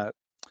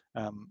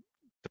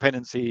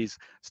dependencies,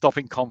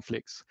 stopping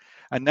conflicts.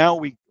 And now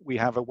we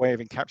have a way of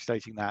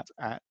encapsulating that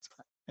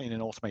in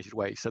an automated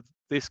way. So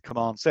this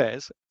command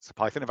says, it's a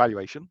Python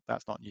evaluation,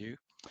 that's not new.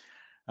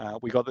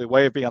 We got the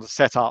way of being able to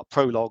set up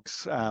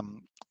prologues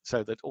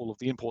so that all of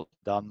the imports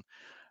are done.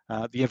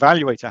 The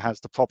evaluator has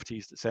the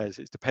properties that says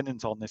it's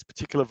dependent on this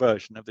particular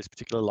version of this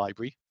particular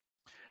library,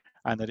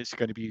 and that it's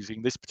going to be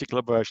using this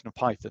particular version of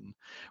Python.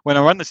 When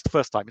I run this the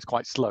first time, it's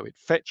quite slow. It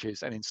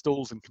fetches and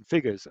installs and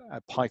configures a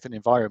Python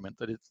environment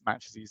that it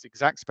matches these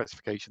exact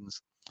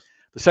specifications.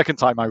 The second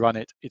time I run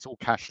it, it's all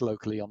cached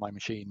locally on my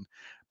machine,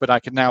 but I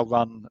can now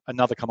run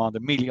another command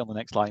immediately on the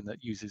next line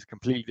that uses a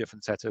completely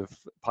different set of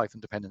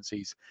Python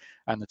dependencies,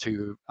 and the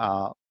two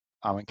are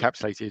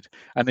encapsulated,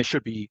 and they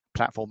should be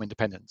platform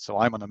independent. So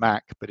I'm on a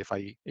Mac, but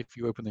if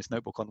you open this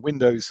notebook on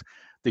Windows,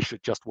 this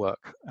should just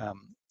work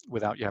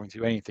without you having to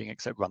do anything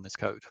except run this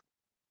code.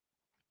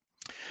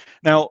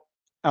 Now,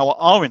 our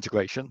R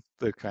integration,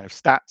 the kind of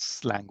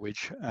stats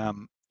language,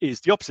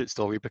 is the opposite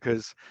story,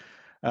 because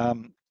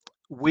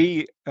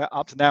we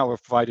up to now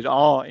have provided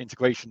R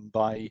integration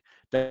by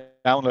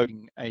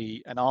downloading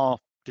an R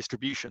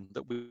distribution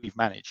that we've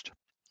managed.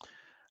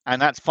 And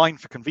that's fine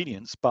for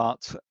convenience, but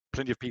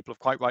plenty of people have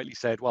quite rightly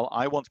said, well,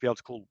 I want to be able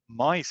to call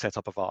my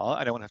setup of R.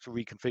 I don't want to have to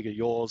reconfigure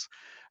yours.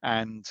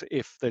 And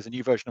if there's a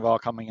new version of R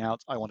coming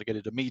out, I want to get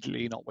it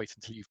immediately, not wait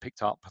until you've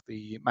picked up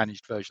the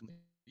managed version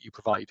that you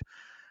provide.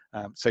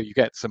 So you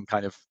get some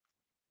kind of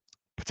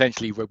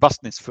potentially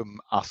robustness from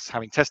us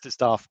having tested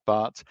stuff,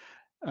 but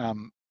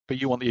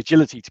you want the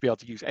agility to be able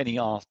to use any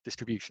R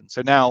distribution.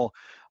 So now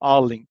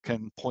R link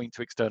can point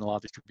to external R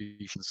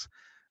distributions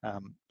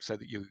so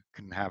that you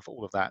can have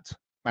all of that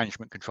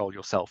management control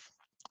yourself.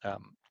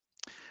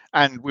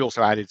 And we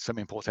also added some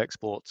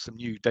import-export, some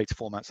new data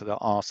formats that are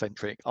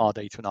R-centric.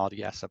 RData and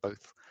RDS are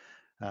both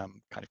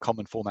kind of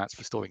common formats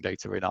for storing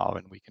data in R,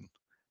 and we can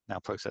now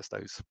process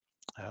those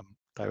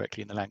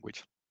directly in the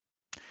language.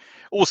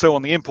 Also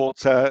on the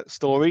import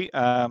story,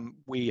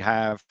 we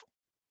have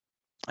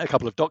a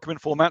couple of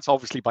document formats.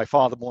 Obviously, by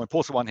far the more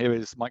important one here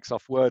is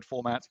Microsoft Word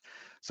format.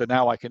 So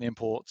now I can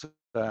import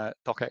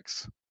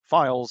docx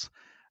files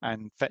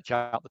and fetch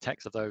out the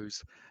text of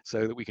those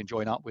so that we can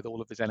join up with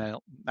all of this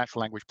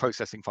natural language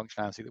processing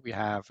functionality that we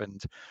have,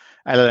 and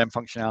LLM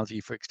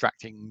functionality for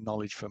extracting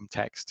knowledge from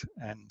text.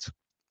 And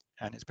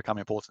it's become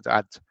important to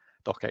add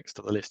docx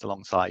to the list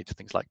alongside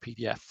things like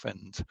PDF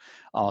and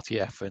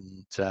RTF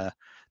and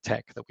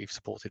TeX that we've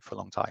supported for a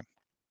long time.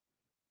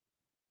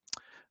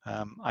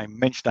 I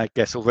mentioned, I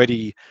guess,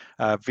 already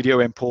video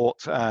import,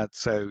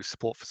 so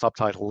support for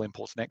subtitle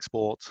import and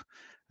export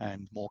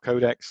and more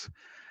codecs.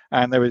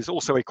 And there is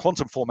also a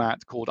quantum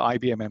format called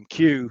IBM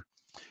MQ,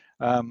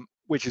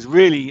 which is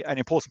really an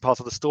important part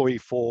of the story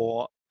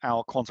for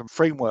our quantum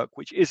framework,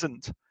 which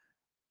isn't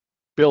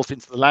built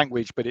into the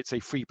language, but it's a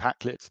free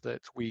packlet that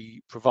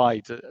we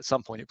provide. At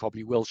some point, it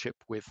probably will ship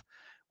with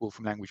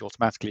Wolfram language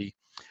automatically.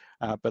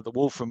 But the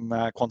Wolfram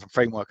quantum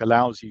framework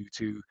allows you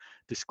to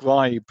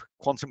describe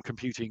quantum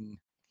computing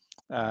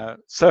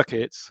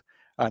circuits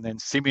and then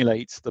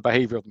simulate the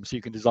behavior of them. So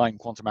you can design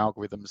quantum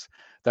algorithms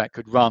that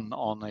could run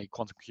on a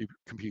quantum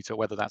computer,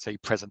 whether that's a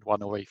present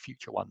one or a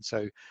future one.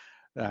 So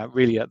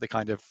really at the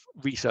kind of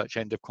research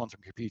end of quantum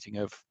computing,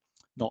 of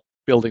not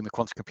building the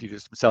quantum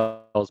computers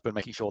themselves, but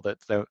making sure that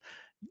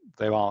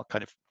there are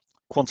kind of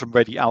quantum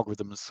ready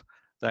algorithms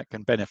that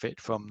can benefit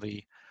from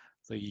the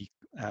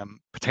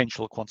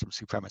potential quantum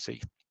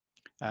supremacy.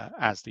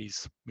 as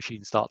these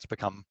machines start to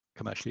become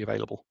commercially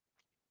available.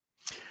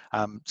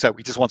 So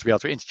we just want to be able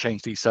to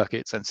interchange these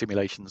circuits and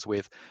simulations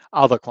with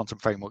other quantum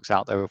frameworks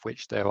out there, of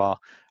which there are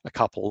a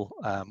couple.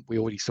 We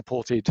already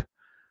supported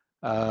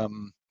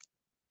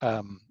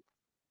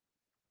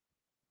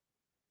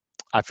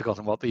I've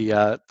forgotten what there's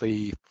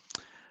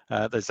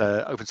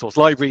an open source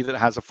library that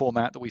has a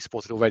format that we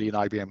supported already, and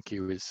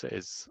IBM-Q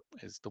is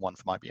the one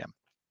from IBM.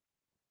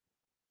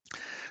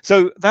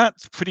 So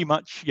that's pretty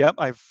much, yep,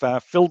 I've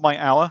filled my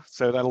hour,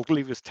 so that'll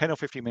leave us 10 or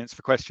 15 minutes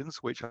for questions,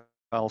 which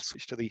I'll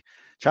switch to the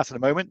chat in a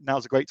moment.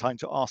 Now's a great time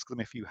to ask them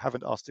if you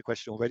haven't asked a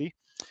question already.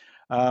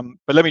 But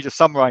let me just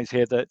summarize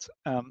here that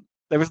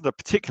there isn't a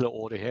particular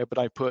order here, but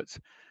I put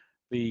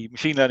the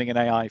machine learning and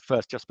AI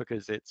first just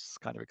because it's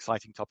kind of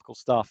exciting topical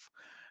stuff.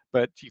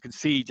 But you can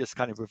see, just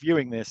kind of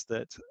reviewing this,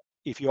 that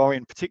if you are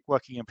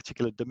working in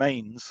particular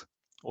domains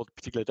or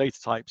particular data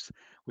types,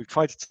 we've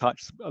tried to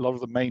touch a lot of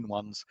the main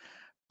ones,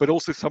 but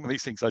also some of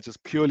these things are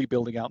just purely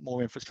building out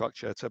more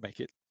infrastructure to make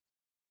it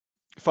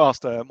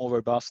faster, more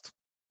robust,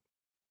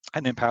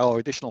 and empower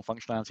additional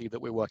functionality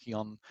that we're working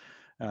on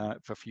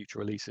for future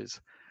releases.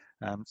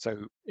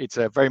 So it's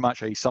very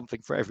much a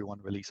something for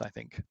everyone release, I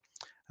think,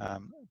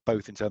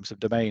 both in terms of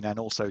domain, and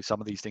also some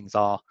of these things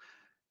are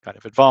kind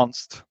of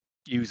advanced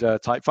user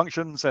type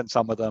functions, and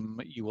some of them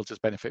you will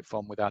just benefit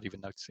from without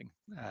even noticing,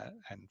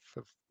 and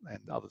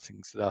other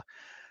things that are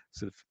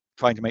sort of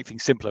trying to make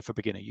things simpler for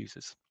beginner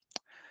users.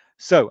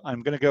 So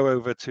I'm going to go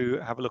over to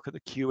have a look at the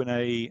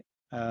Q&A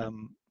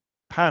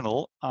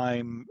panel.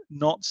 I'm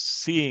not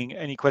seeing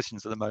any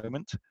questions at the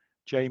moment.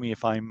 Jamie,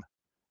 if I'm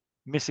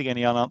missing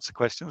any unanswered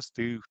questions,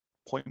 do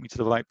point me to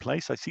the right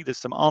place. I see there's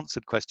some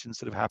answered questions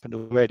that have happened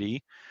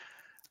already.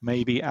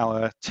 Maybe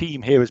our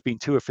team here has been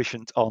too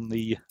efficient on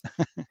the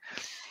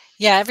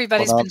Yeah,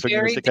 everybody's been answering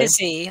them as very they came.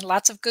 busy.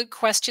 Lots of good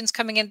questions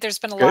coming in. There's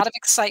been a lot Good. of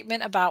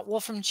excitement about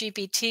Wolfram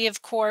GPT,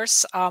 of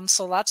course.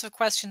 So lots of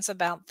questions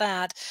about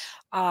that.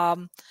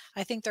 I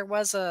think there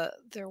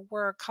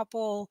were a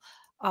couple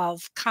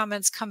of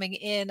comments coming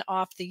in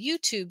off the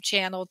YouTube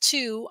channel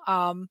too,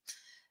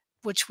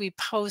 which we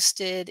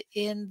posted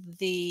in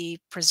the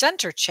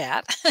presenter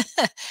chat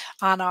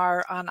on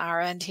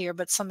our end here.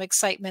 But some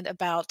excitement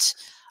about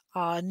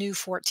new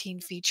 14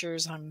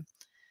 features. I'm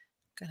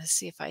going to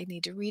see if I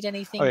need to read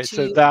anything Okay, to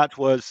so you. that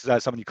was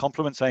somebody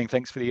compliment saying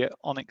thanks for the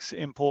Onyx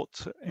import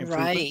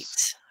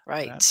improvements.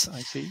 Right. I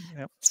see.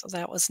 Yep. So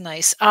that was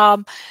nice.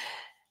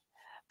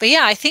 But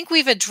yeah, I think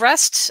we've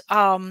addressed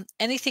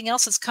anything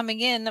else that's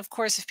coming in. Of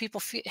course, if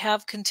people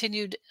have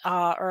continued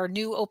or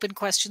new open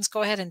questions,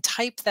 go ahead and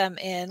type them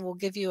in. We'll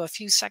give you a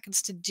few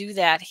seconds to do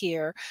that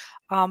here.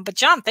 But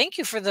John, thank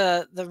you for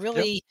the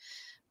really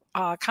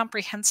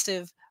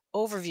comprehensive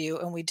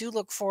overview, and we do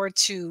look forward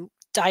to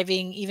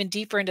diving even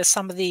deeper into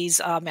some of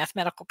these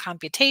mathematical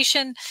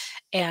computation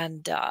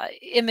and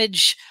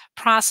image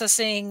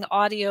processing,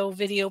 audio,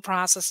 video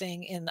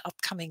processing in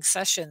upcoming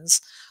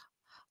sessions.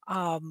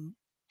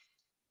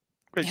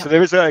 Great. So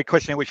there is a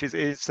question which is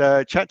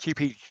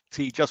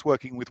ChatGPT just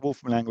working with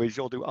Wolfram Language,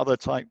 or do other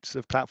types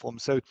of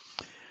platforms? So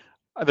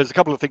there's a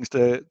couple of things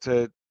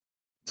to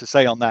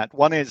say on that.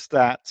 One is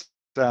that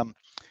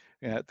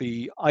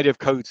the idea of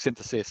code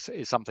synthesis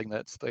is something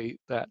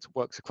that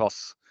works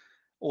across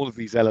all of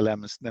these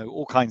LLMs,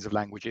 all kinds of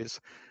languages.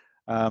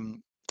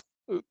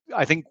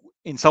 I think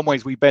in some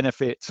ways we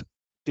benefit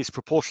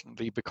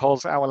disproportionately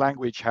because our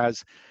language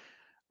has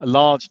a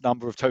large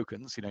number of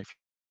tokens. If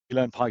you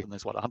learn Python,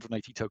 there's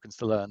 180 tokens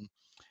to learn,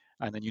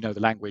 and then you know the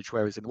language,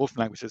 whereas in the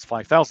Wolfram language there's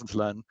 5,000 to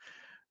learn.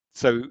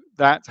 So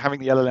that having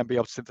the LLM be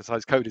able to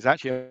synthesize code is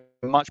actually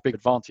a much bigger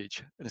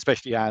advantage, and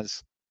especially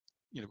as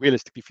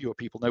realistically fewer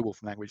people know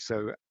Wolfram language.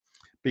 So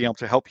being able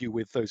to help you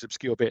with those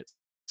obscure bits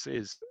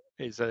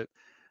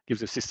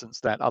gives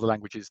assistance that other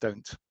languages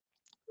don't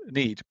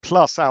need.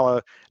 Plus,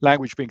 our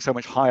language being so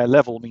much higher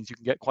level means you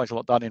can get quite a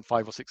lot done in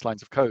 5 or 6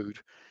 lines of code,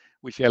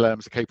 which the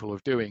LLMs are capable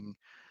of doing.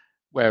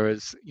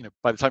 Whereas,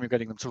 by the time you're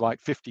getting them to write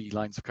 50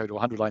 lines of code or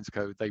 100 lines of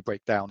code, they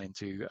break down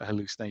into a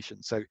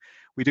hallucination. So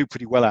we do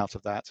pretty well out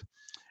of that.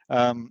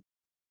 And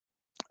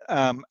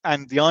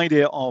the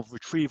idea of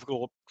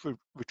retrieval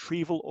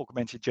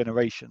augmented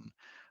generation,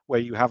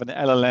 where you have an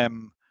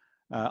LLM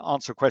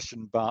answer a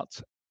question,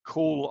 but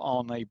call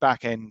on a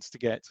backend to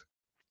get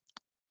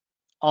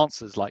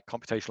answers like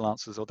computational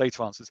answers or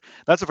data answers.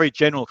 That's a very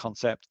general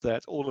concept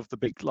that all of the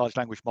big large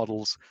language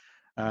models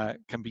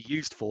can be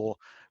used for.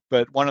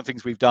 But one of the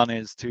things we've done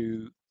is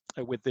to,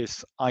 with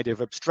this idea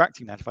of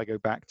abstracting that, if I go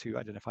back to,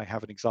 I don't know if I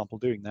have an example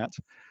doing that.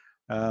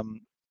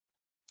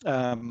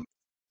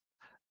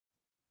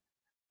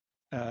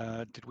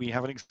 Did we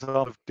have an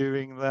example of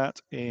doing that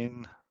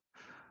in?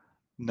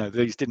 No,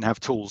 these didn't have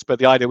tools, but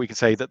the idea we can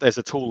say that there's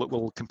a tool that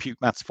will compute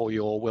maths for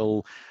you or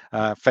will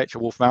fetch a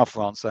Wolfram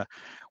Alpha answer.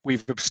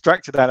 We've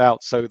abstracted that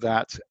out so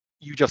that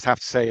you just have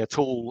to say a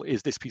tool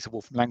is this piece of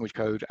Wolfram language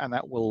code, and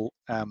that will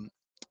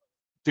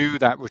do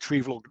that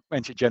retrieval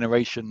augmented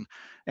generation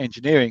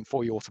engineering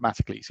for you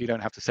automatically. So you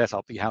don't have to set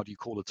up the how do you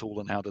call a tool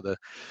and how do the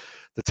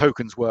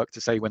tokens work to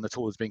say when the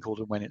tool is being called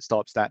and when it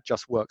stops. That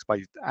just works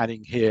by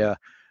adding here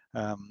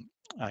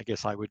I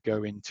guess I would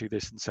go into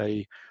this and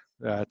say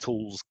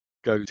tools,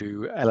 go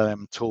to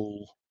LLM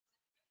tool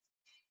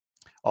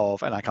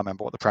of, and I can't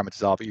remember what the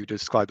parameters are, but you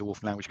describe the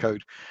Wolfram language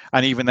code.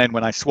 And even then,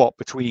 when I swap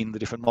between the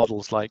different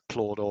models like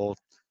Claude or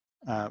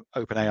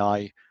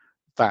OpenAI,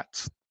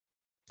 that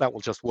will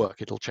just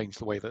work. It'll change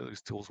the way that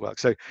those tools work.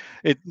 So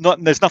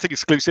there's nothing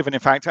exclusive. And in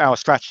fact, our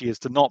strategy is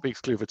to not be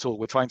exclusive at all.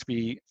 We're trying to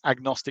be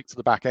agnostic to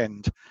the back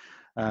end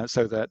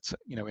so that,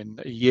 in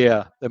a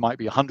year, there might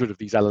be 100 of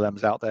these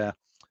LLMs out there,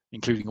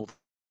 including all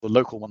the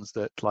local ones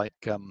that like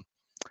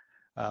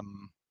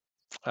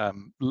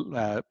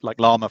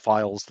Llama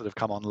files that have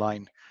come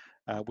online.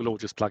 We'll all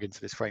just plug into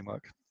this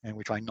framework, and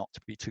we try not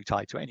to be too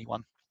tied to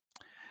anyone.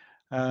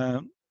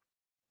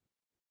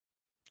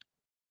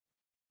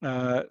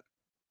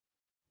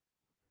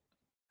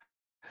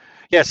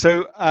 Yeah,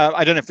 so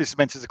I don't know if this is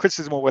meant as a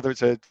criticism or whether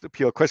it's a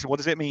pure question. What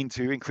does it mean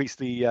to increase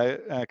the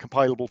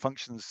compilable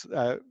functions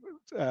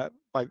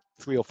by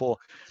 3 or 4?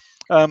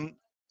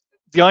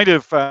 The idea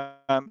of,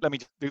 let me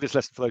do this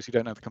lesson for those who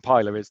don't know the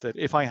compiler, is that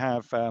if I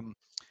have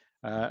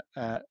a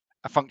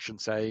function,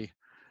 say,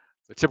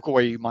 the typical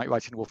way you might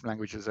write in Wolfram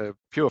language as a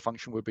pure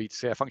function would be to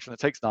say a function that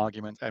takes an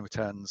argument and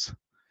returns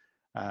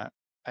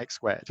x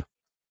squared.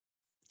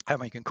 And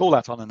we can call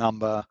that on a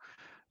number,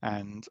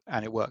 and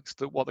it works.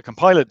 What the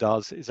compiler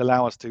does is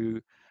allow us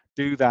to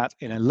do that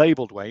in a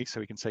labeled way. So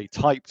we can say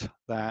typed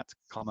that,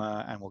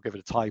 comma, and we'll give it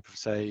a type of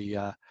say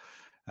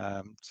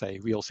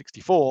real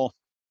 64.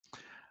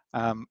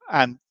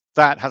 And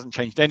that hasn't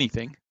changed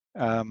anything,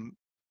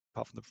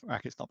 apart from the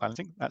brackets not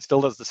balancing. That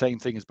still does the same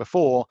thing as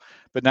before,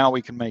 but now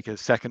we can make a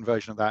second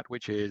version of that,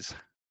 which is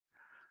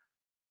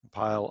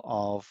compile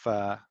of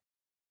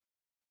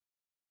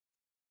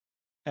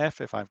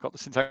f, if I've got the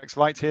syntax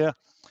right here.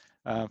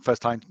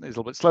 First time is a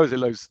little bit slow as it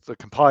loads the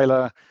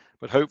compiler,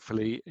 but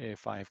hopefully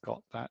if I've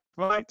got that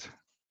right,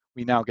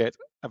 we now get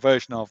a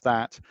version of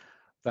that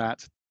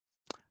that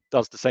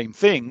does the same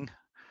thing,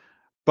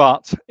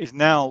 but is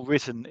now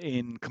written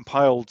in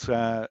compiled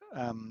code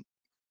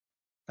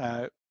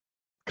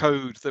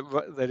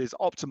that is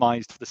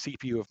optimized for the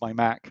CPU of my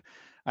Mac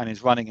and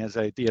is running as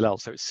a DLL,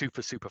 so it's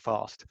super, super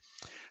fast.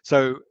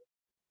 So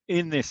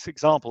in this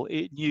example,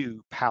 it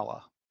knew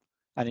power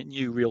and it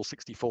knew real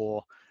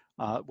 64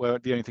 were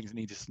the only things it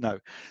needed to know.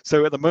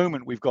 So at the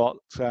moment, we've got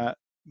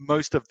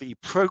most of the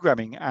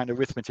programming and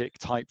arithmetic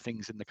type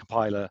things in the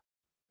compiler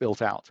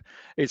built out.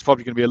 It's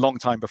probably going to be a long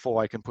time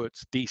before I can put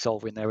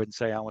dsolve in there and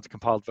say I want a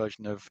compiled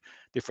version of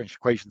differential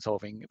equation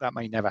solving. That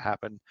may never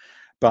happen,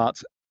 but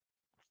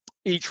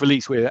each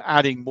release we're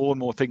adding more and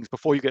more things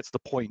before you get to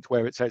the point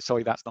where it says,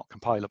 sorry, that's not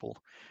compilable.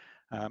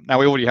 Now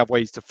we already have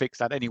ways to fix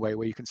that anyway,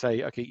 where you can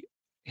say, okay,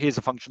 here's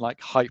a function like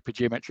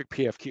hypergeometric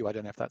PFQ. I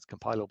don't know if that's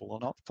compilable or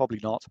not, probably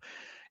not.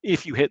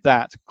 If you hit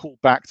that, call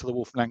back to the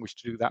Wolfram language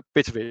to do that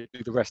bit of it,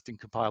 do the rest in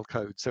compiled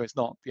code. So it's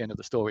not the end of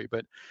the story,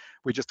 but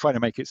we're just trying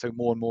to make it so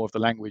more and more of the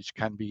language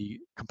can be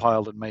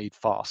compiled and made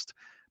fast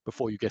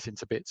before you get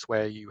into bits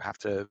where you have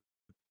to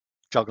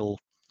juggle,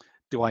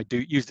 do I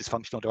use this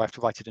function or do I have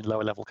to write it in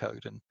lower level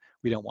code? And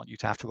we don't want you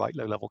to have to write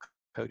low level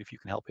code if you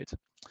can help it.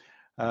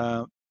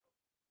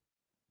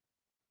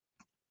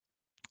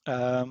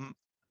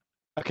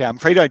 Okay, I'm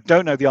afraid I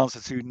don't know the answer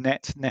to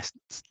net nest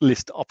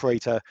list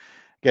operator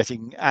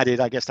getting added.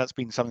 I guess that's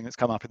been something that's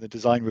come up in the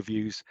design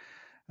reviews.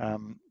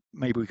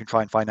 Maybe we can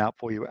try and find out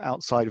for you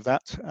outside of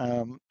that,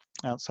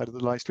 outside of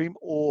the live stream,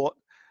 or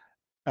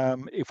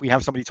if we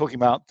have somebody talking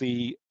about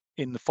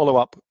in the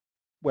follow-up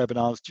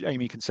webinars,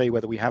 Jamie can say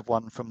whether we have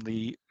one from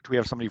do we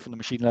have somebody from the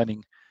machine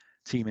learning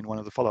team in one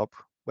of the follow-up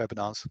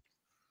webinars?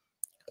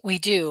 We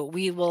do.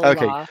 We will.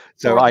 Okay,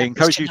 so I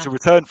encourage you to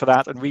return for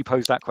that and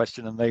repose that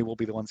question, and they will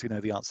be the ones who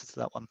know the answer to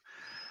that one.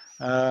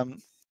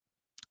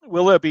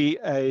 Will there be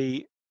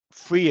a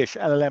free-ish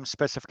LLM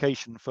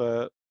specification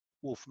for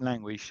Wolfram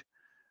language?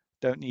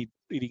 Don't need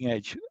leading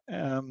edge.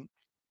 Oh,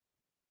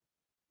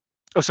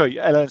 sorry,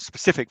 LLM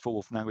specific for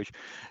Wolfram language.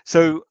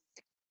 So,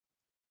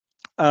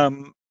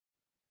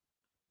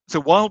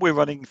 so while we're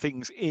running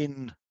things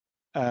in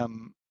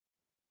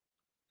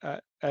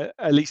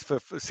at least for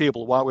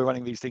foreseeable, while we're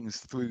running these things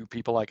through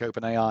people like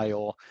OpenAI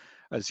or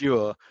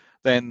Azure,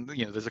 then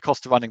there's a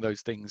cost to running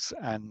those things,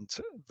 and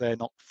they're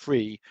not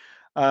free.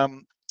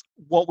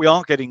 What we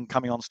are getting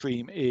coming on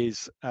stream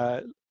is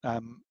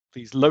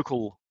these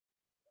local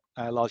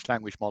large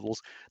language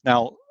models.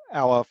 Now,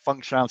 our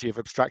functionality of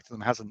abstracting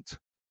them hasn't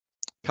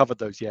covered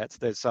those yet.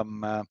 There's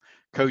some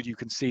code you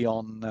can see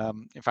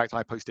on. In fact,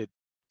 I posted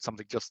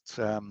something just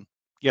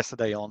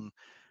yesterday on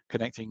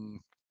connecting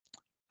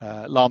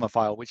Llama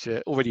file, which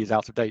already is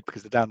out of date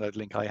because the download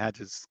link I had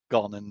is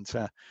gone, and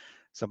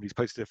somebody's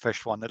posted a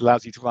fresh one that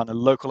allows you to run a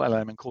local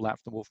LLM and call that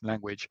from the Wolfram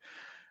language.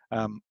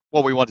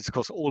 What we want is, of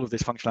course, all of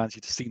this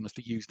functionality to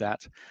seamlessly use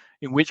that,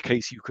 in which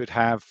case you could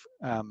have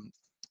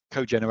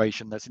code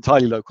generation that's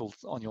entirely local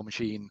on your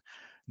machine,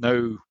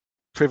 no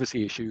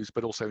privacy issues,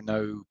 but also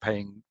no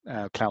paying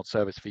cloud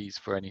service fees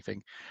for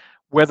anything.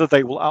 Whether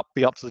they will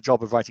be up to the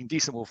job of writing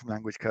decent Wolfram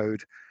language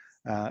code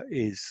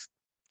is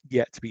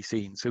yet to be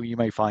seen. So you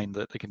may find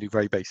that they can do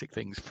very basic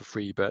things for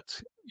free,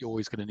 but you're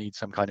always going to need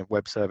some kind of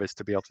web service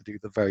to be able to do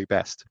the very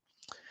best.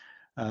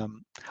 I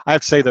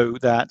have to say though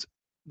that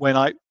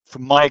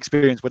from my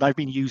experience, when I've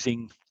been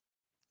using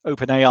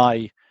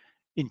OpenAI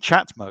in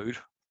chat mode,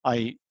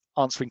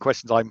 answering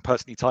questions I'm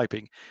personally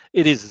typing,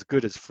 it is as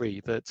good as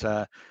free. That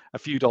a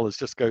few dollars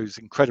just goes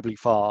incredibly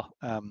far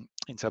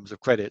in terms of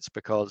credits,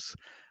 because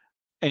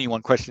any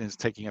one question is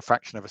taking a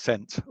fraction of a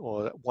cent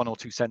or 1 or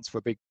 2 cents for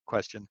a big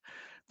question.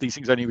 These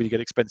things only really get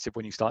expensive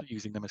when you start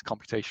using them as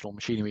computational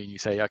machinery and you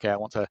say, okay, I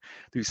want to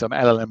do some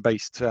LLM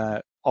based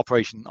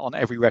operation on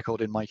every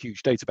record in my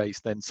huge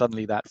database. Then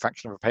suddenly that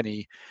fraction of a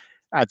penny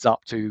adds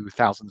up to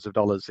thousands of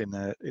dollars in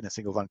a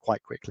single run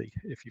quite quickly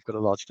if you've got a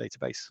large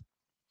database.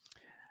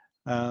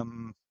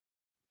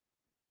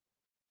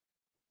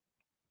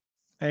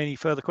 Any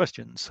further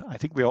questions? I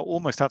think we are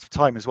almost out of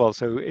time as well.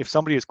 So if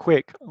somebody is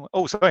quick,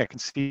 oh, sorry, I can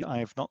see I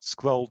have not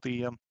scrolled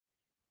the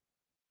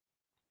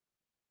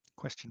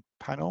question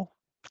panel,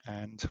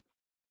 and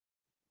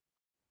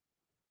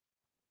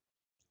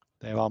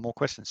there are more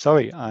questions.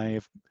 Sorry,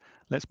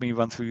 let me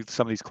run through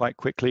some of these quite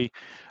quickly.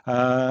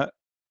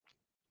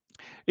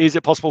 Is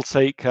it possible to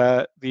take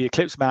the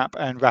eclipse map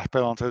and wrap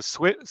it onto a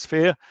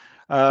sphere?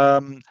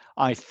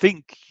 I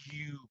think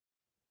you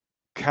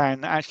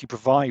can actually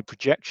provide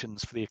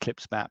projections for the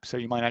eclipse map, so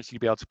you might actually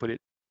be able to put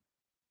it,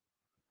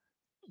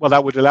 well,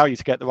 that would allow you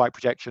to get the right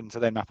projection to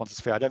then map onto the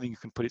sphere. I don't think you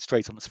can put it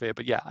straight on the sphere,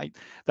 but yeah,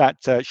 that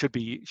should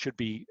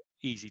be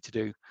easy to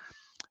do.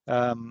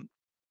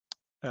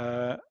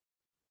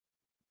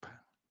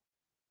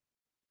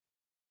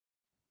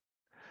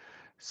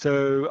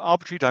 So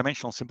arbitrary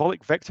dimensional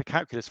symbolic vector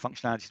calculus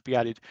functionality to be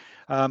added.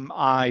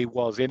 I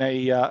was in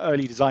a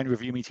early design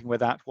review meeting where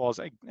that was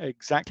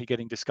exactly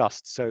getting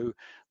discussed. So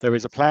there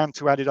is a plan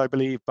to add it, I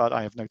believe, but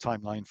I have no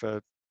timeline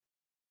for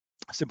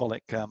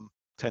symbolic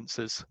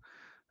tensors.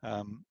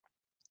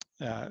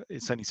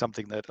 It's only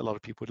something that a lot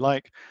of people would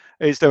like.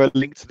 Is there a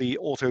link to the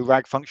auto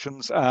RAG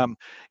functions?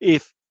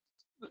 If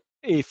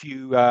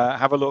you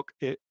have a look,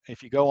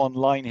 if you go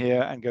online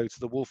here and go to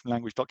the Wolfram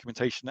Language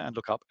documentation and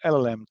look up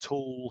LLM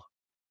tool,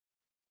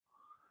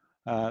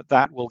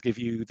 that will give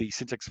you the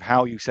syntax of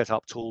how you set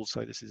up tools.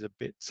 So this is a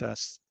bit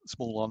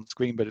small on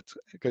screen, but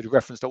go to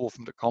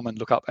reference.wolfram.com and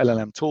look up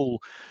LLM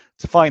tool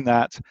to find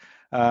that.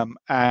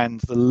 And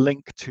the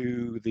link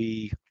to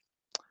the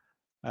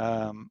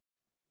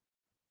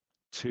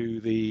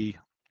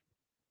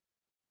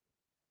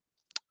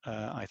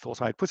I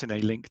thought I'd put in a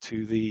link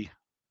to the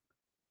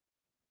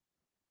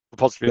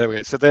repository. There we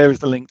go. So there is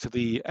the link to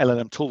the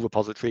LLM tool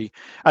repository.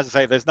 As I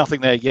say, there's nothing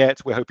there yet.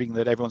 We're hoping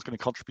that everyone's going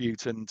to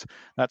contribute and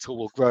that tool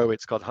will grow.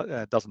 It's got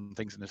a dozen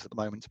things in it at the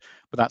moment,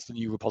 but that's the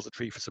new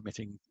repository for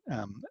submitting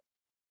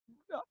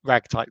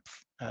RAG type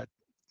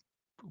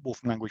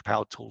Wolfram language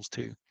powered tools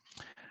too.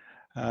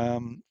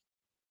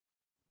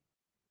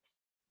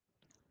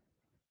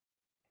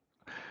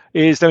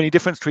 Is there any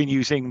difference between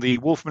using the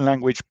Wolfram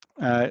language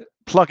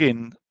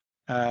plugin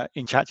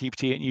in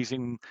ChatGPT and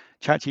using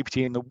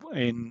ChatGPT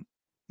in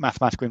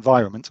mathematical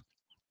environment?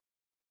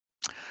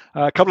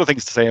 A couple of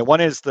things to say.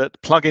 One is that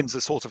plugins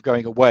are sort of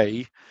going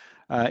away.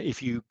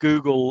 If you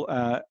Google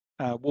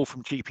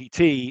Wolfram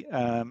GPT,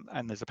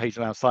 and there's a page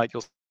on our site,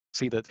 you'll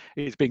see that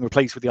it's being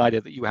replaced with the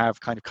idea that you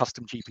have kind of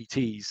custom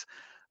GPTs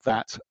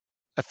that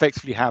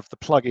effectively have the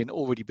plugin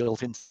already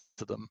built into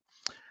them.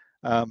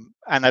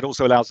 And that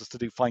also allows us to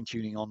do fine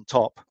tuning on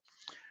top.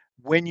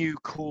 When you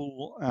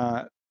call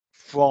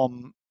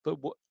from the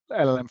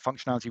LLM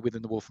functionality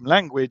within the Wolfram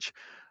language,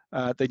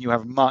 then you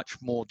have much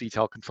more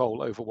detailed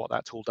control over what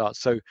that tool does.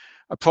 So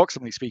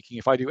approximately speaking,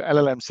 if I do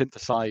LLM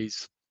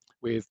synthesize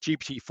with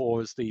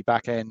GPT-4 as the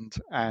back end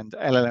and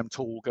LLM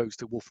tool goes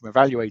to Wolfram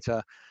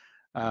Evaluator,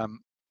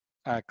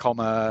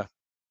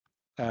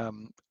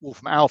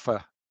 Wolfram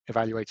Alpha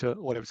Evaluator,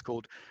 or whatever it's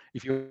called,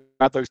 if you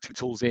add those two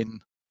tools in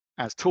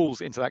as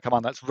tools into that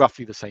command, that's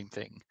roughly the same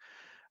thing.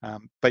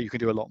 But you can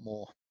do a lot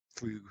more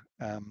through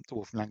the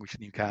Wolfram language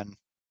than you can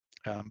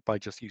by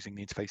just using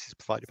the interfaces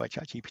provided by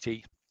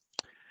ChatGPT.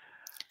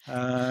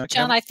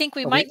 John, I think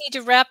we might need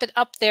to wrap it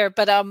up there,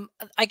 but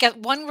I get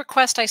one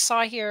request I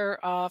saw here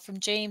from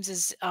James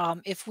is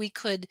if we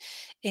could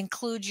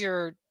include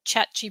your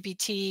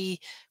ChatGPT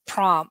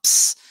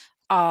prompts.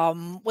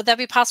 Would that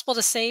be possible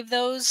to save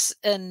those?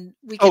 And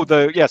we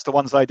could... yes, the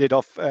ones I did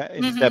off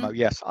in the demo.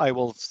 Yes, I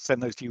will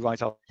send those to you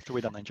right after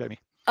we're done then, Jamie.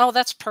 Oh,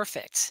 that's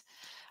perfect.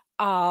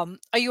 Are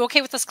you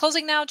okay with us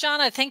closing now, John?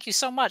 I thank you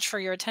so much for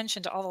your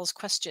attention to all those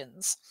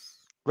questions.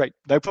 Great,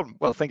 no problem.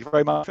 Well, thank you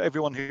very much for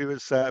everyone who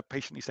has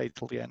patiently stayed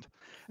till the end.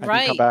 And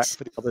do come back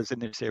for the others in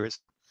this series.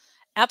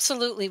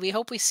 Absolutely. We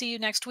hope we see you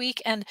next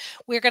week. And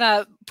we're going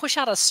to push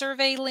out a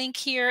survey link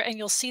here, and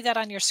you'll see that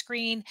on your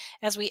screen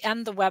as we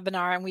end the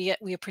webinar. And we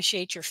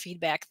appreciate your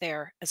feedback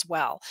there as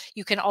well.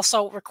 You can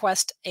also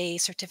request a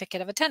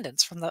certificate of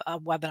attendance from the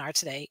webinar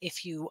today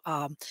if you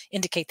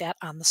indicate that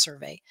on the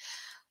survey.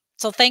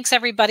 So thanks,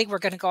 everybody. We're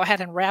going to go ahead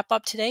and wrap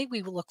up today.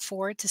 We will look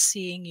forward to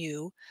seeing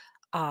you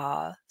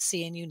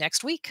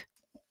next week.